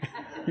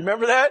you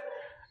remember that?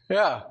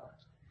 Yeah.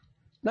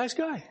 Nice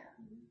guy.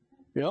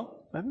 You know,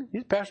 I mean,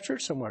 he's a pastor of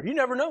church somewhere. You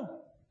never know.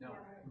 No.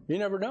 You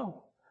never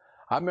know.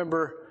 I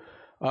remember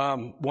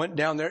went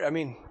down there. I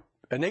mean,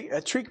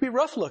 a tree could be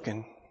rough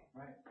looking.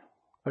 Right.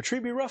 A tree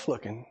be rough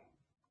looking.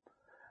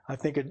 I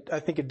think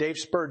of Dave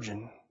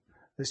Spurgeon.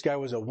 This guy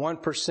was a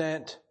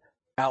 1%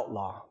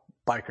 outlaw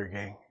biker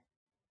gang.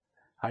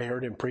 I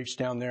heard him preach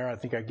down there. I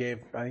think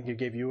he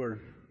gave you or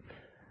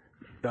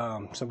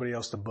somebody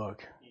else the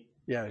book.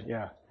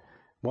 Yeah.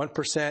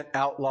 1%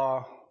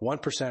 outlaw,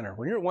 1%er.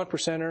 When you're a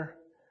 1%er,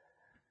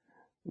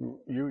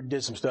 you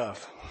did some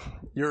stuff.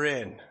 You're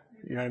in.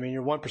 You know what I mean?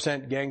 You're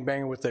 1%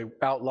 gangbanger with the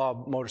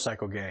outlaw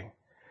motorcycle gang.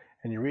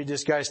 And you read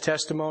this guy's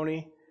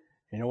testimony,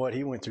 you know what?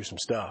 He went through some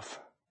stuff.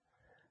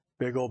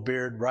 Big old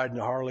beard, riding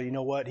a Harley. You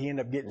know what? He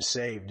ended up getting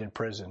saved in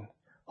prison.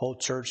 Whole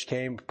church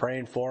came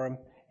praying for him.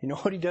 You know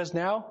what he does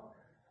now?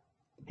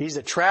 He's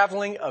a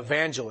traveling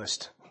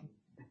evangelist.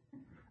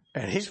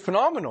 And he's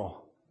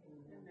phenomenal.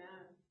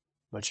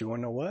 But you want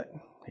to know what?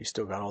 He's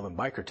still got all them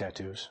biker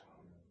tattoos.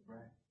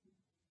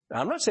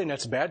 I'm not saying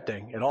that's a bad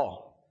thing at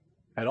all.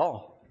 At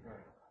all.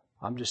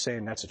 I'm just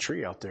saying that's a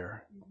tree out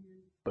there.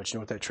 But you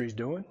know what that tree's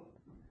doing?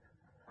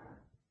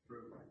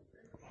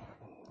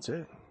 That's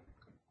it.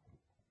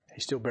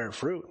 He's still bearing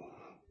fruit,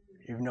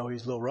 even though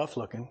he's a little rough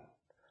looking.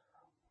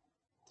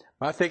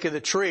 I think of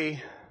the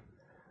tree,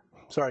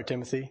 sorry,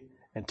 Timothy,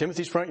 in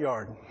Timothy's front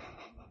yard.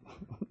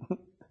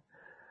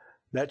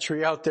 That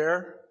tree out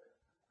there,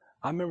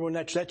 I remember when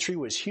that tree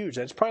was huge.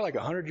 That's probably like a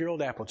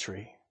 100-year-old apple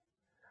tree.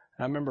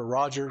 And I remember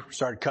Roger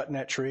started cutting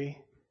that tree.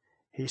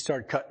 He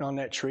started cutting on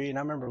that tree, and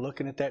I remember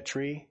looking at that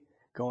tree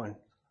going,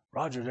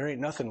 Roger, there ain't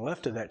nothing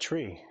left of that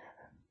tree.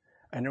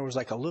 And there was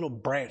like a little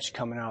branch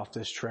coming off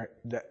this tree,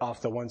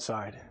 off the one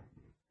side.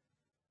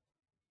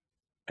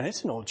 And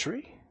it's an old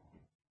tree.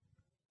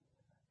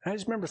 And I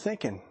just remember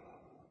thinking,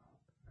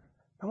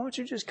 why don't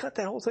you just cut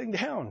that whole thing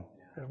down?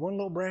 There's one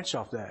little branch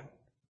off that.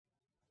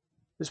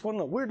 This one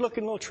little weird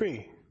looking little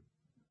tree.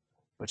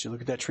 But you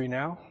look at that tree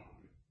now.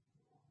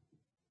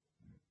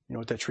 You know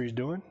what that tree's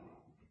doing?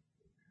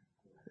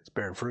 It's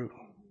bearing fruit.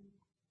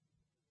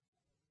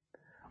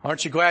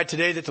 Aren't you glad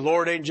today that the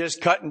Lord ain't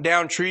just cutting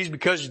down trees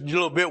because you're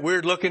a little bit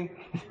weird looking?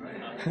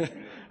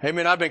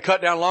 Amen. I've been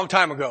cut down a long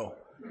time ago.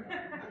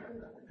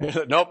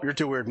 Nope, you're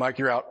too weird, Mike.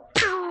 You're out.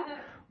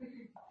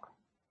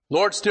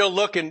 Lord's still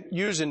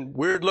using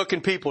weird looking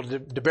people to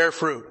bear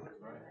fruit.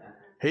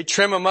 He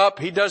trim them up.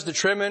 He does the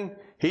trimming.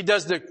 He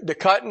does the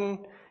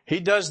cutting. He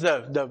does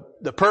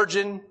the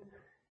purging.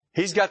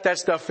 He's got that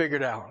stuff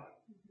figured out.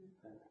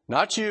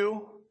 Not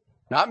you,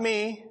 not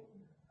me,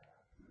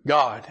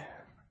 God.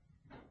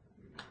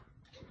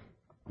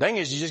 Thing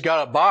is, you just got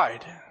to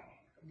abide.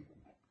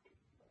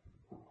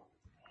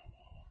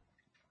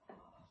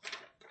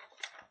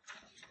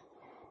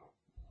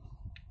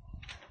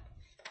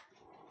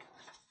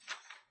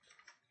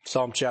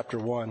 Psalm chapter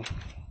 1,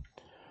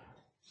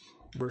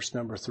 verse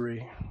number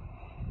 3.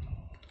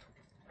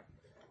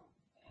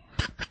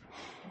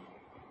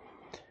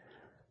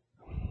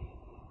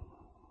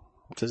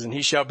 It says, and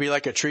he shall be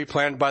like a tree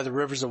planted by the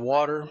rivers of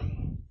water,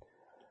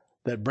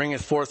 that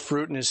bringeth forth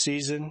fruit in his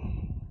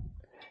season,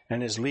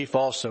 and his leaf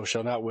also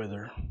shall not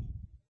wither.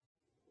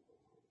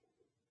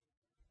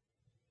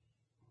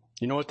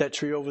 You know what that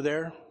tree over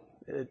there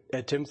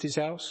at Timothy's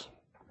house?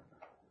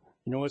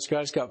 You know what,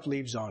 guys? Got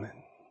leaves on it.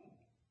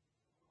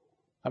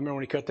 I remember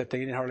when he cut that thing,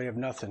 he didn't hardly have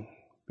nothing.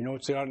 You know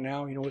what's on it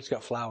now? You know what's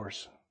got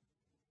flowers.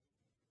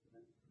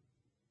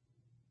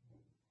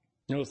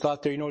 You know the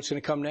thought there? You know what's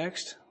going to come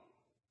next?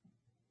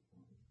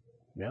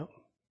 Yep.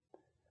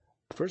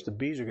 First, the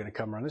bees are going to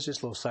come around. This is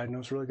just a little side note.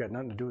 It's really got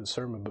nothing to do with the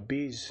sermon, but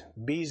bees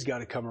got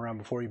to come around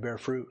before you bear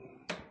fruit.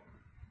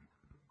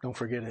 Don't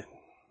forget it.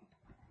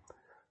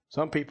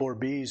 Some people are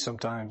bees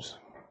sometimes.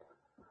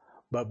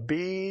 But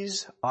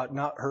bees ought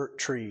not hurt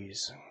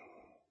trees.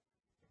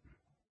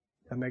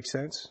 That makes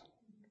sense?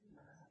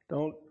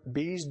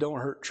 Bees don't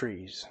hurt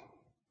trees.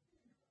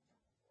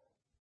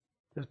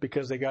 Just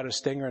because they got a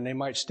stinger and they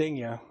might sting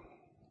you,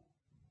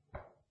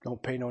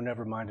 don't pay no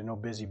never mind to no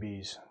busy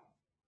bees.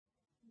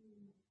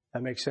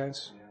 That makes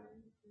sense?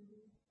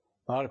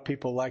 A lot of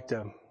people like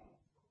to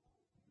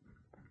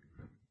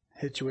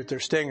hit you with their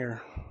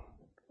stinger.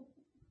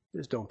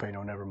 Just don't pay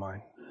no never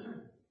mind.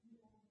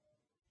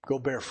 Go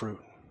bear fruit.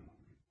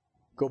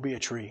 Go be a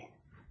tree.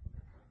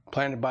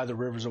 Planted by the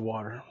rivers of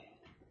water.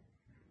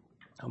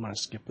 I'm going to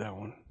skip that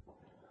one.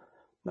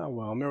 No,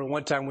 well, I remember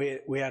one time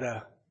we had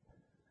a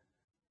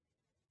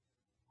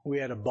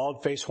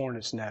bald-faced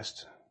hornet's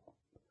nest.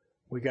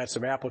 We got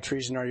some apple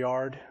trees in our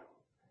yard.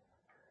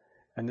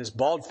 And this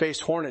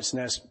bald-faced hornet's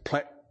nest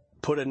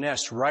put a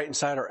nest right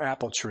inside our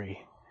apple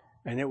tree.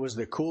 And it was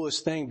the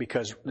coolest thing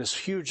because this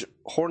huge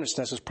hornet's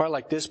nest was probably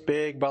like this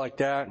big, about like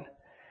that.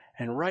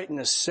 And right in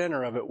the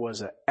center of it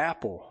was an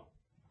apple.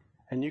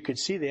 And you could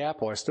see the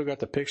apple. I still got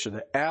the picture.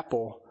 The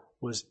apple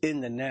was in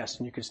the nest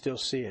and you could still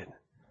see it.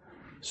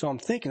 So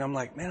I'm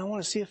like, man, I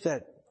want to see if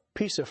that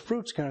piece of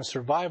fruit's going to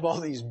survive all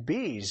these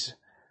bees.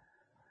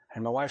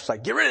 And my wife's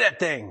like, get rid of that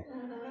thing.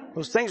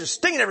 Those things are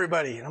stinging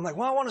everybody. And I'm like,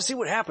 well, I want to see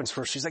what happens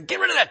first. She's like, get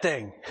rid of that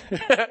thing.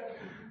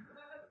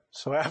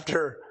 So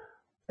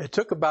it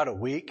took about a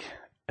week,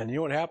 and you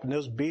know what happened?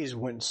 Those bees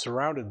went and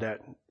surrounded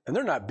that. And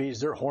they're not bees,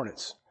 they're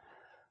hornets.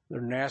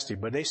 They're nasty,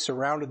 but they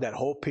surrounded that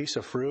whole piece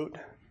of fruit.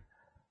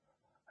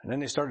 And then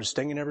they started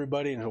stinging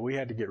everybody, and so we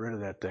had to get rid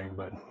of that thing.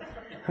 But,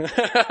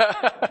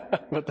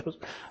 but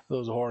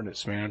those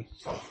hornets, man.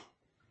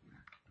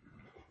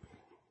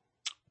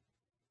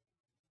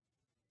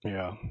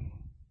 Yeah.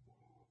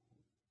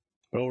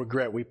 No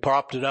regret. We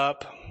propped it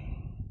up.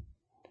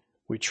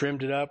 We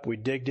trimmed it up. We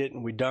digged it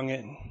and we dung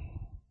it.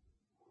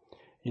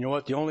 You know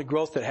what? The only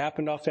growth that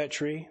happened off that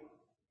tree,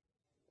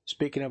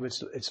 speaking of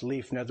its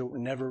leaf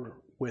never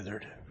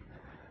withered.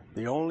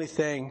 The only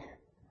thing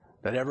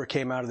that ever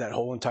came out of that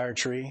whole entire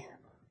tree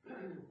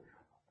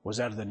was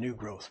out of the new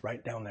growth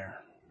right down there.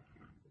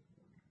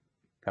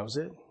 That was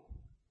it.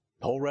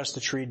 The whole rest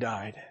of the tree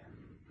died.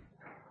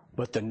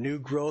 But the new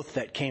growth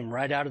that came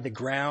right out of the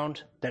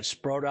ground, that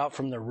sprouted out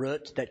from the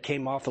root, that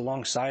came off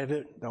alongside of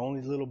it, the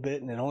only little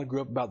bit, and it only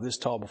grew up about this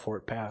tall before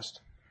it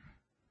passed.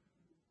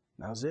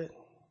 That was it.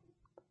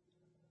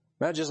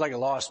 Not just like a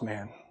lost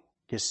man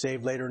gets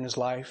saved later in his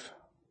life.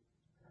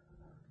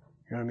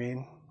 You know what I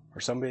mean?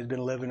 Or somebody's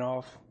been living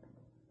off.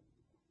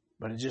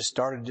 But it just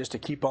started just to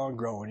keep on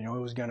growing. You know,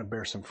 it was going to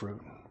bear some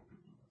fruit.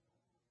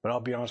 But I'll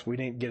be honest, we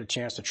didn't get a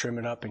chance to trim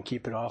it up and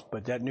keep it off,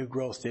 but that new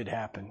growth did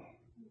happen.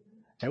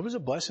 It was a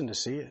blessing to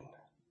see it.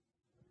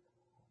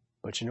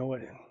 But you know what?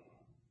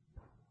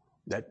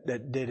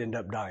 That did end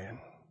up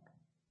dying.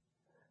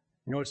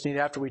 You know what's neat?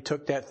 After we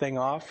took that thing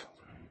off,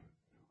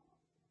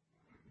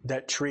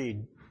 that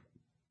tree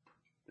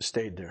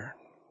stayed there.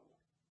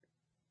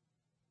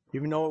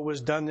 Even though it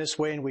was done this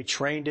way and we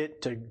trained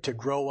it to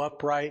grow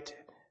upright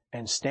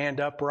and stand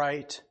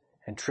upright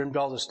and trimmed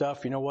all the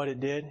stuff, you know what it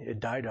did? It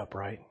died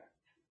upright.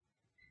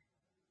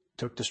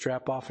 Took the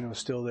strap off and it was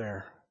still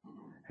there.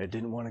 It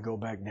didn't want to go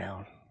back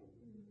down.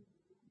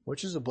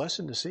 Which is a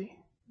blessing to see.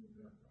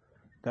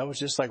 That was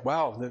just like,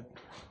 wow, the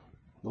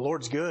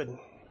Lord's good.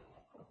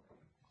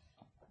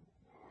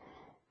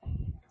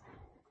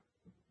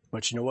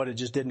 But you know what? It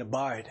just didn't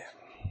abide.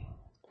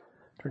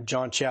 Turn to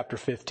John chapter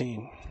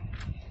 15.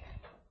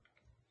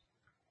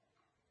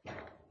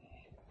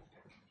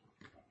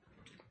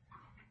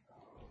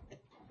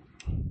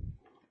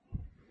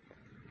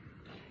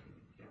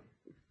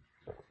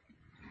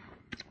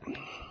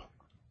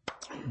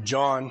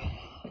 John,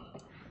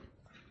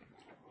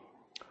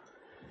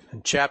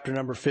 in chapter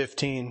number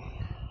 15,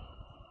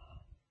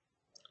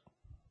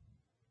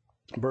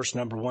 verse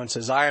number 1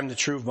 says, I am the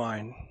true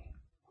vine,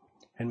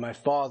 and my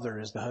Father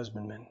is the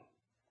husbandman.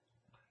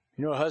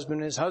 You know what a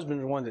husband is? Husband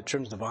is the one that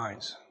trims the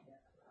vines.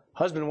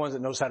 Husband is the one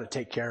that knows how to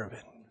take care of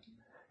it.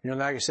 You know,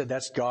 like I said,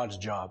 that's God's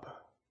job.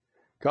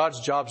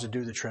 God's job is to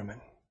do the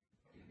trimming.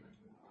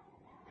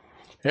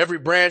 Every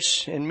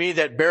branch in me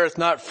that beareth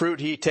not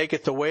fruit, he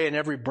taketh away, and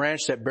every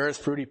branch that beareth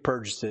fruit, he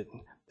purgeth it,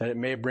 that it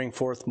may bring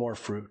forth more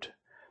fruit.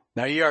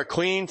 Now ye are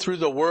clean through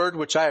the word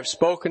which I have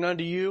spoken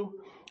unto you.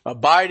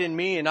 Abide in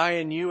me, and I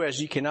in you, as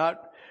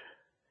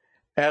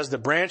the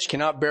branch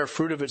cannot bear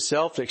fruit of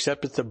itself,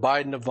 except it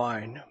abide in the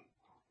vine.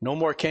 No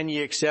more can ye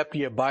except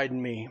ye abide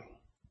in me.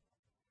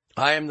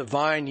 I am the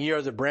vine, ye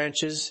are the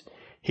branches.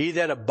 He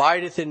that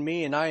abideth in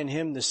me, and I in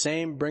him, the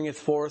same bringeth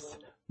forth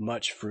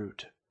much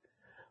fruit.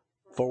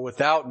 For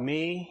without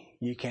me,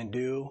 ye can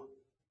do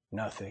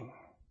nothing.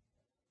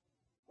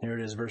 Here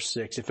it is, verse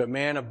 6. If a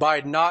man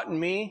abide not in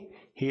me,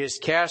 he is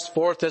cast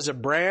forth as a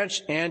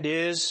branch and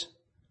is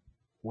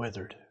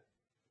withered.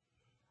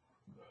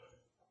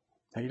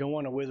 Now you don't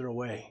want to wither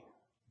away.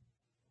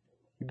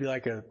 You'd be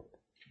like a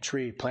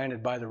tree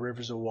planted by the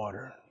rivers of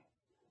water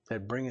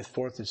that bringeth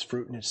forth its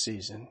fruit in its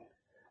season,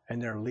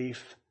 and their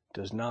leaf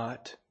does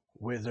not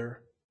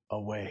wither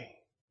away.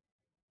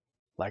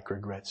 like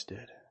regrets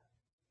did.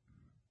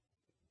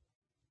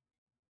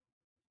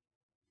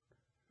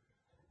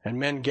 And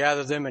men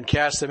gather them and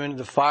cast them into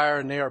the fire,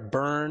 and they are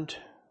burned.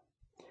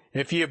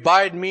 If ye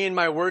abide in me, and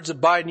my words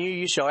abide in you,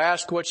 ye shall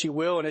ask what ye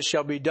will, and it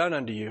shall be done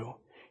unto you.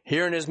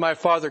 Herein is my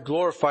Father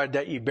glorified,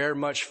 that ye bear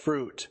much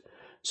fruit.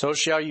 So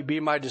shall ye be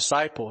my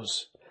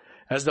disciples.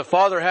 As the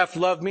Father hath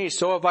loved me,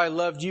 so have I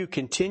loved you.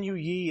 Continue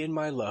ye in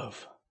my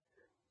love.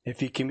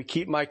 If ye can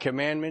keep my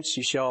commandments,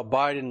 ye shall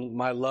abide in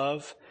my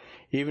love,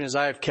 even as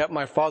I have kept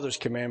my Father's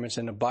commandments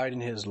and abide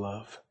in his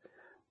love.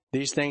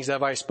 These things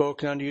have I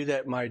spoken unto you,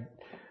 that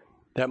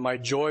my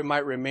joy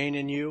might remain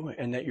in you,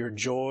 and that your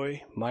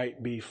joy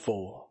might be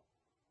full.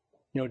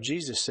 You know,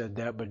 Jesus said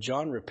that, but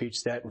John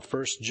repeats that in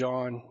 1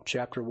 John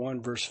chapter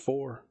 1, verse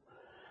 4.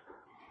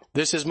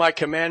 This is my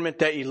commandment,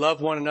 that ye love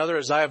one another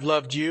as I have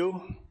loved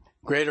you.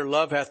 Greater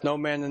love hath no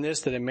man than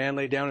this, that a man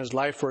lay down his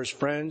life for his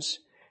friends.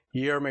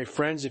 Ye are my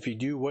friends if ye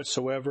do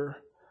whatsoever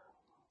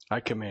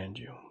I command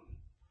you.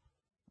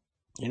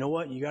 You know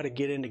what? You got to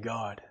get into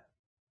God.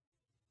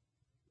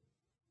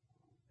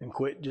 And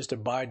quit just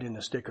abiding in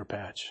the sticker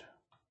patch.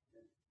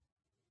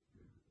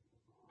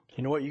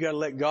 You know what? You got to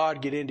let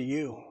God get into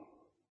you.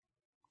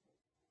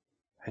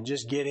 And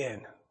just get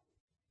in.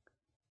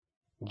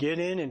 Get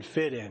in and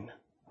fit in.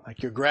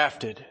 Like you're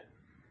grafted.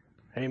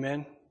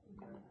 Amen?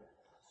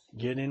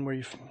 Get in where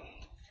you...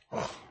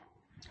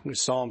 Look at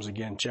Psalms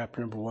again,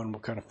 chapter number 1. We'll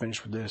kind of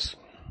finish with this.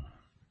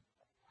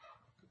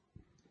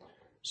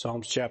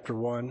 Psalms chapter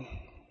 1.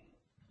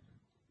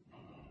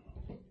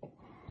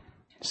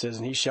 It says,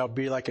 and he shall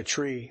be like a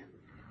tree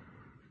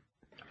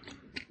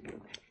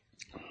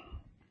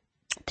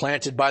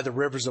planted by the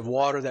rivers of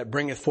water, that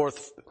bringeth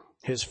forth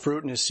his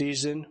fruit in his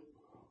season.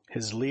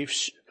 His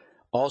leaf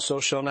also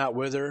shall not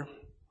wither,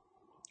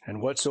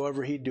 and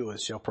whatsoever he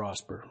doeth shall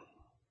prosper.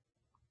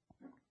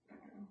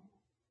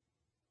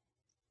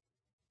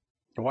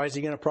 And why is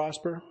he going to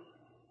prosper?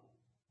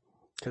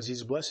 Because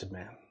he's a blessed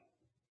man.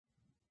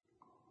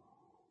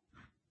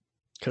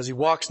 Because he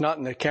walks not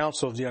in the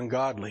counsel of the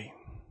ungodly,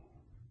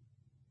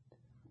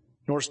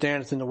 nor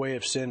standeth in the way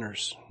of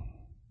sinners,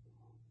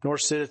 nor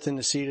sitteth in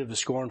the seat of the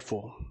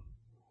scornful.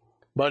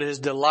 But his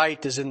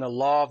delight is in the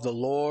law of the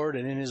Lord,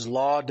 and in his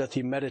law doth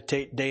he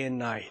meditate day and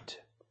night.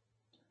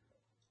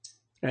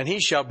 And he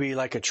shall be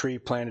like a tree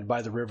planted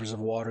by the rivers of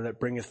water, that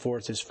bringeth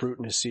forth his fruit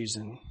in his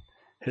season.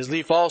 His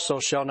leaf also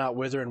shall not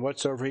wither, and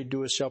whatsoever he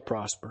doeth shall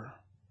prosper.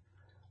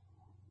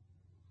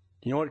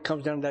 You know what? It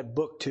comes down to that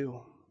book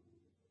too.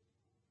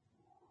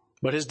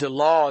 But his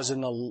delight is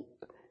in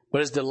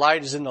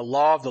the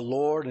law of the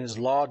Lord, and his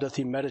law doth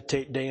he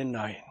meditate day and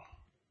night.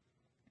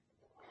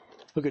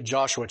 Look at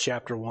Joshua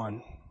chapter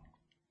 1.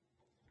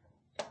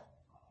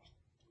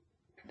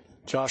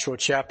 Joshua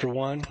chapter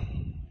 1,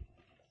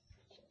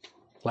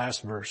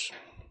 last verse.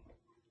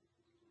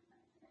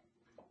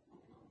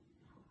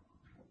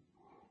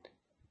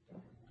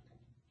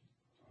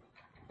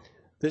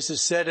 This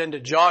is said unto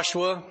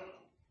Joshua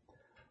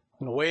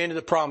on the way into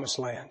the promised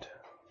land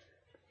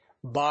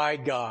by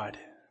God.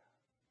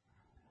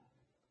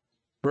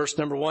 Verse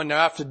number 1, now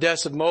after the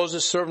death of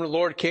Moses, servant of the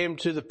Lord, came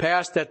to the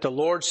pass that the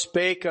Lord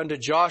spake unto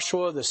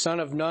Joshua, the son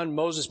of Nun,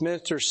 Moses'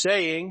 minister,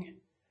 saying,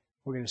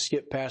 we're going to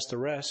skip past the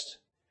rest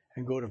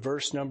and go to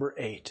verse number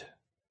 8.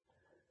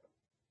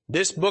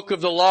 This book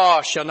of the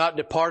law shall not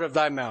depart of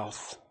thy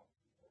mouth,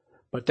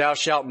 but thou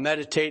shalt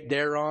meditate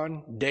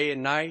thereon day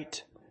and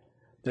night,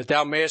 that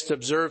thou mayest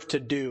observe to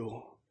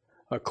do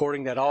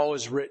according that all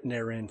is written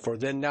therein. For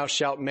then thou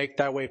shalt make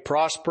thy way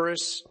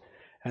prosperous,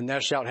 and thou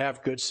shalt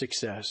have good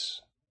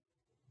success.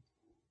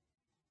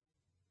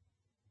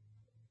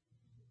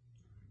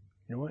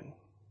 You know what?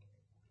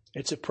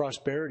 It's a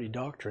prosperity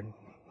doctrine.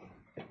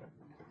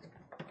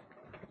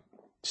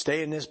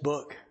 Stay in this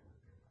book.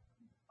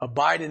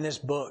 Abide in this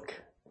book.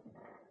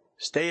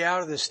 Stay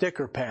out of the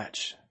sticker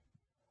patch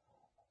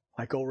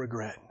like old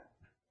regret.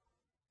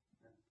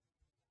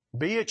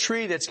 Be a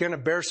tree that's going to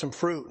bear some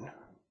fruit,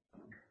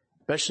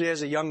 especially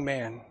as a young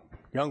man,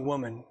 young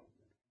woman.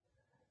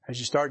 As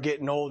you start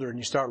getting older and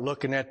you start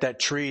looking at that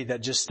tree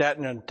that just sat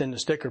in the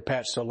sticker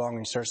patch so long, and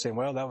you start saying,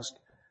 well, that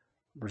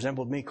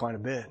resembled me quite a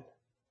bit.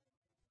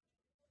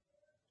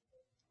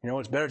 You know,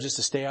 it's better just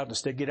to stay out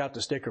get out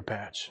the sticker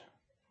patch.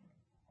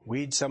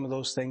 Weed some of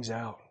those things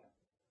out.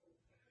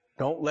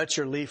 Don't let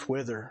your leaf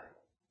wither.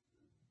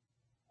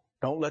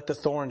 Don't let the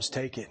thorns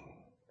take it.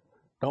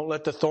 Don't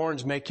let the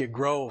thorns make you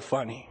grow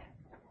funny.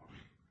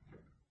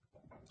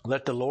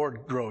 Let the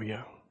Lord grow you.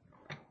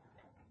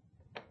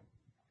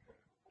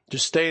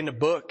 Just stay in the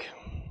book.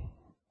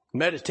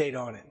 Meditate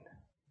on it.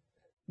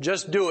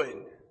 Just do it.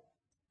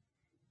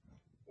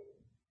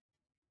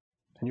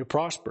 And you'll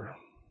prosper.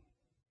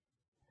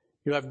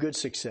 You'll have good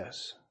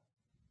success.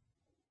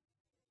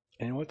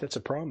 And you know what? That's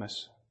a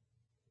promise.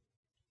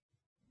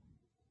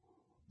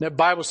 That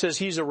Bible says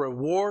he's a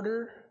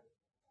rewarder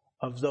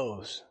of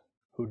those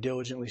who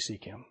diligently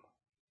seek him.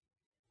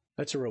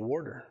 That's a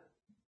rewarder.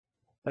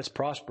 That's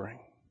prospering.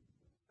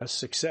 That's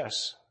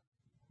success.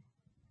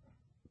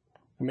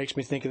 It makes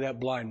me think of that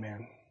blind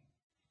man.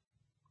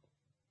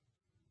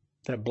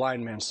 That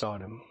blind man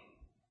sought him.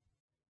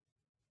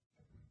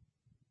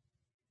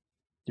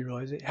 You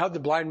realize it? How'd the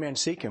blind man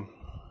seek him?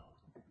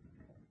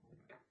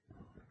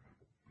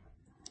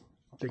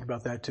 Think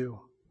about that too.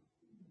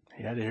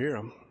 He had to hear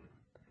him.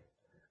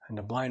 And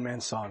the blind man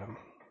sought him.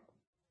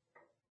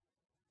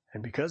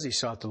 And because he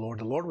sought the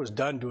Lord was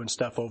done doing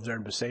stuff over there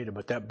in Bethsaida,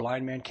 but that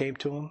blind man came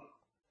to him,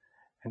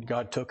 and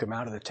God took him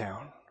out of the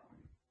town.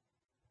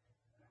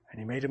 And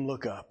he made him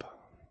look up.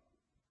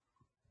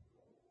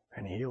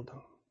 And he healed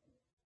him.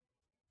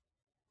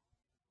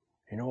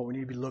 You know what? We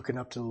need to be looking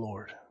up to the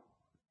Lord.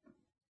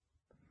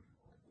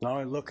 Not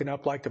only looking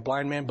up like the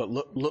blind man, but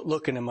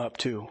looking him up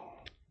too.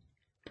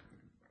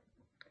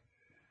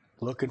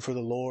 Looking for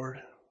the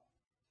Lord.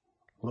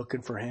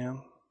 Looking for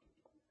him.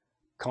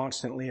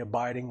 Constantly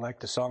abiding like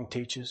the song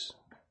teaches.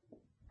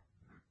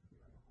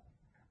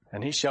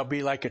 And he shall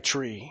be like a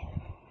tree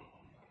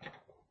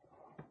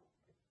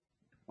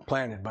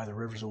planted by the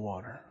rivers of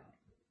water.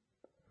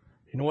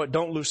 You know what?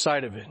 Don't lose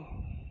sight of it.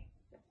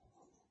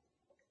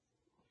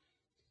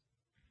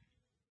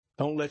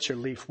 Don't let your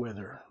leaf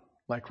wither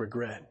like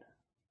regret.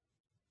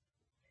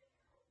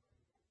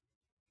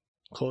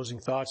 Closing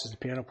thoughts as the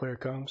piano player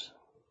comes.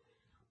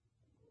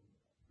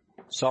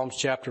 Psalms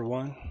chapter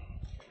 1.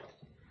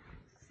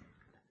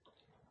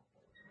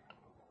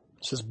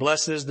 It says,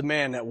 blessed is the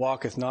man that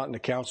walketh not in the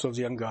counsel of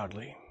the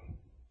ungodly.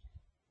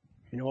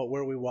 You know what?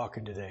 Where are we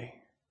walking today?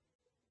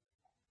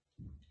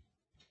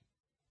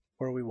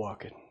 Where are we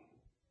walking?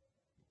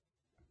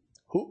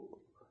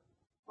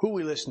 Who are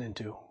we listening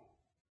to?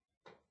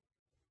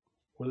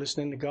 We're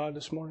listening to God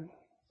this morning?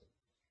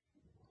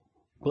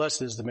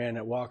 Blessed is the man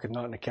that walketh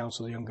not in the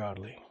counsel of the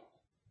ungodly,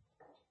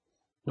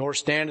 nor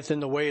standeth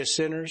in the way of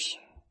sinners.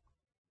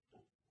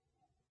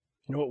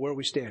 You know what? Where are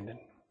we standing?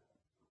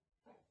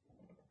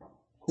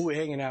 Who are we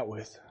hanging out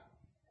with?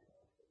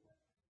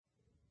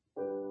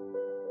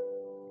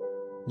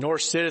 Nor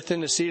sitteth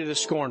in the seat of the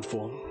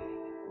scornful.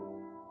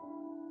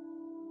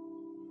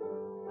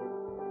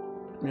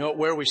 You know what?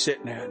 Where are we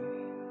sitting at?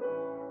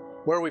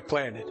 Where are we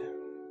planted?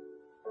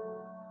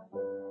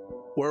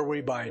 Where are we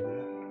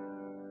abiding?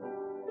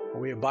 Are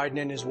we abiding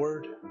in His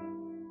Word?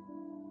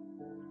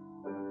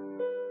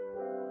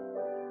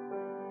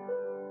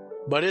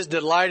 But his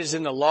delight is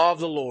in the law of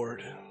the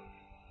Lord.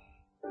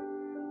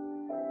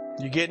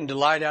 You getting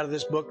delight out of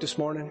this book this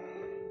morning?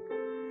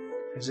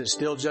 Is it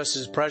still just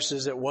as precious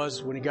as it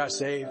was when you got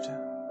saved?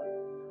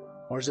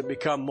 Or has it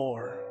become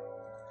more?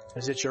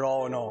 Is it your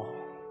all in all?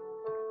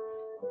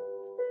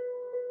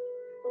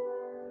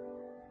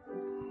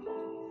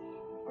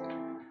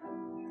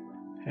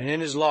 And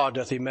in his law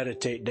doth he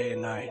meditate day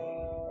and night.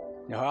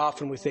 Now, how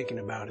often are we thinking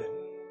about it?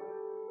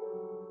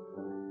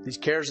 These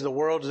cares of the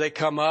world, do they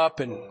come up,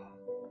 and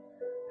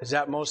is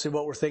that mostly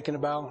what we're thinking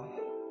about?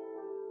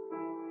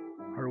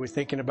 Or are we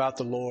thinking about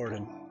the Lord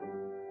and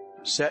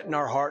setting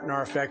our heart and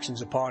our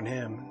affections upon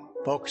Him,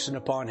 focusing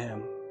upon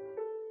Him,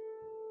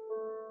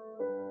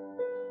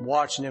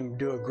 watching Him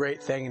do a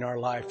great thing in our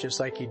life, just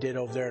like He did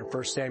over there in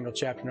 1 Samuel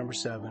chapter number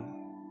 7.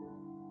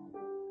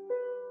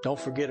 Don't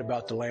forget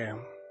about the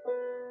Lamb.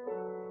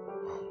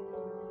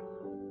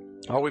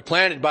 Are we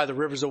planted by the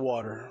rivers of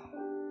water?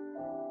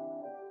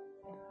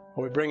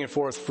 Are we bringing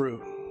forth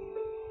fruit?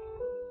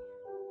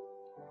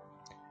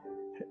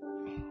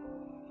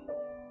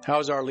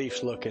 How's our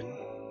leaves looking?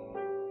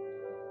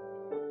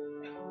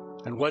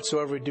 And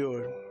whatsoever we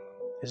do,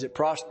 is it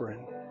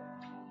prospering?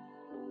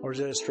 Or is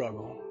it a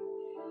struggle?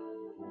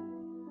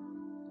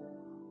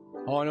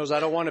 All I know is I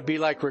don't want to be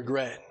like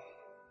regret.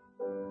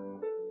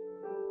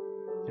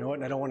 You know what?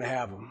 And I don't want to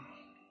have them.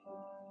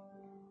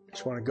 I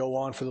just want to go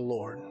on for the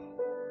Lord.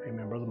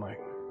 Amen, Brother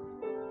Mike.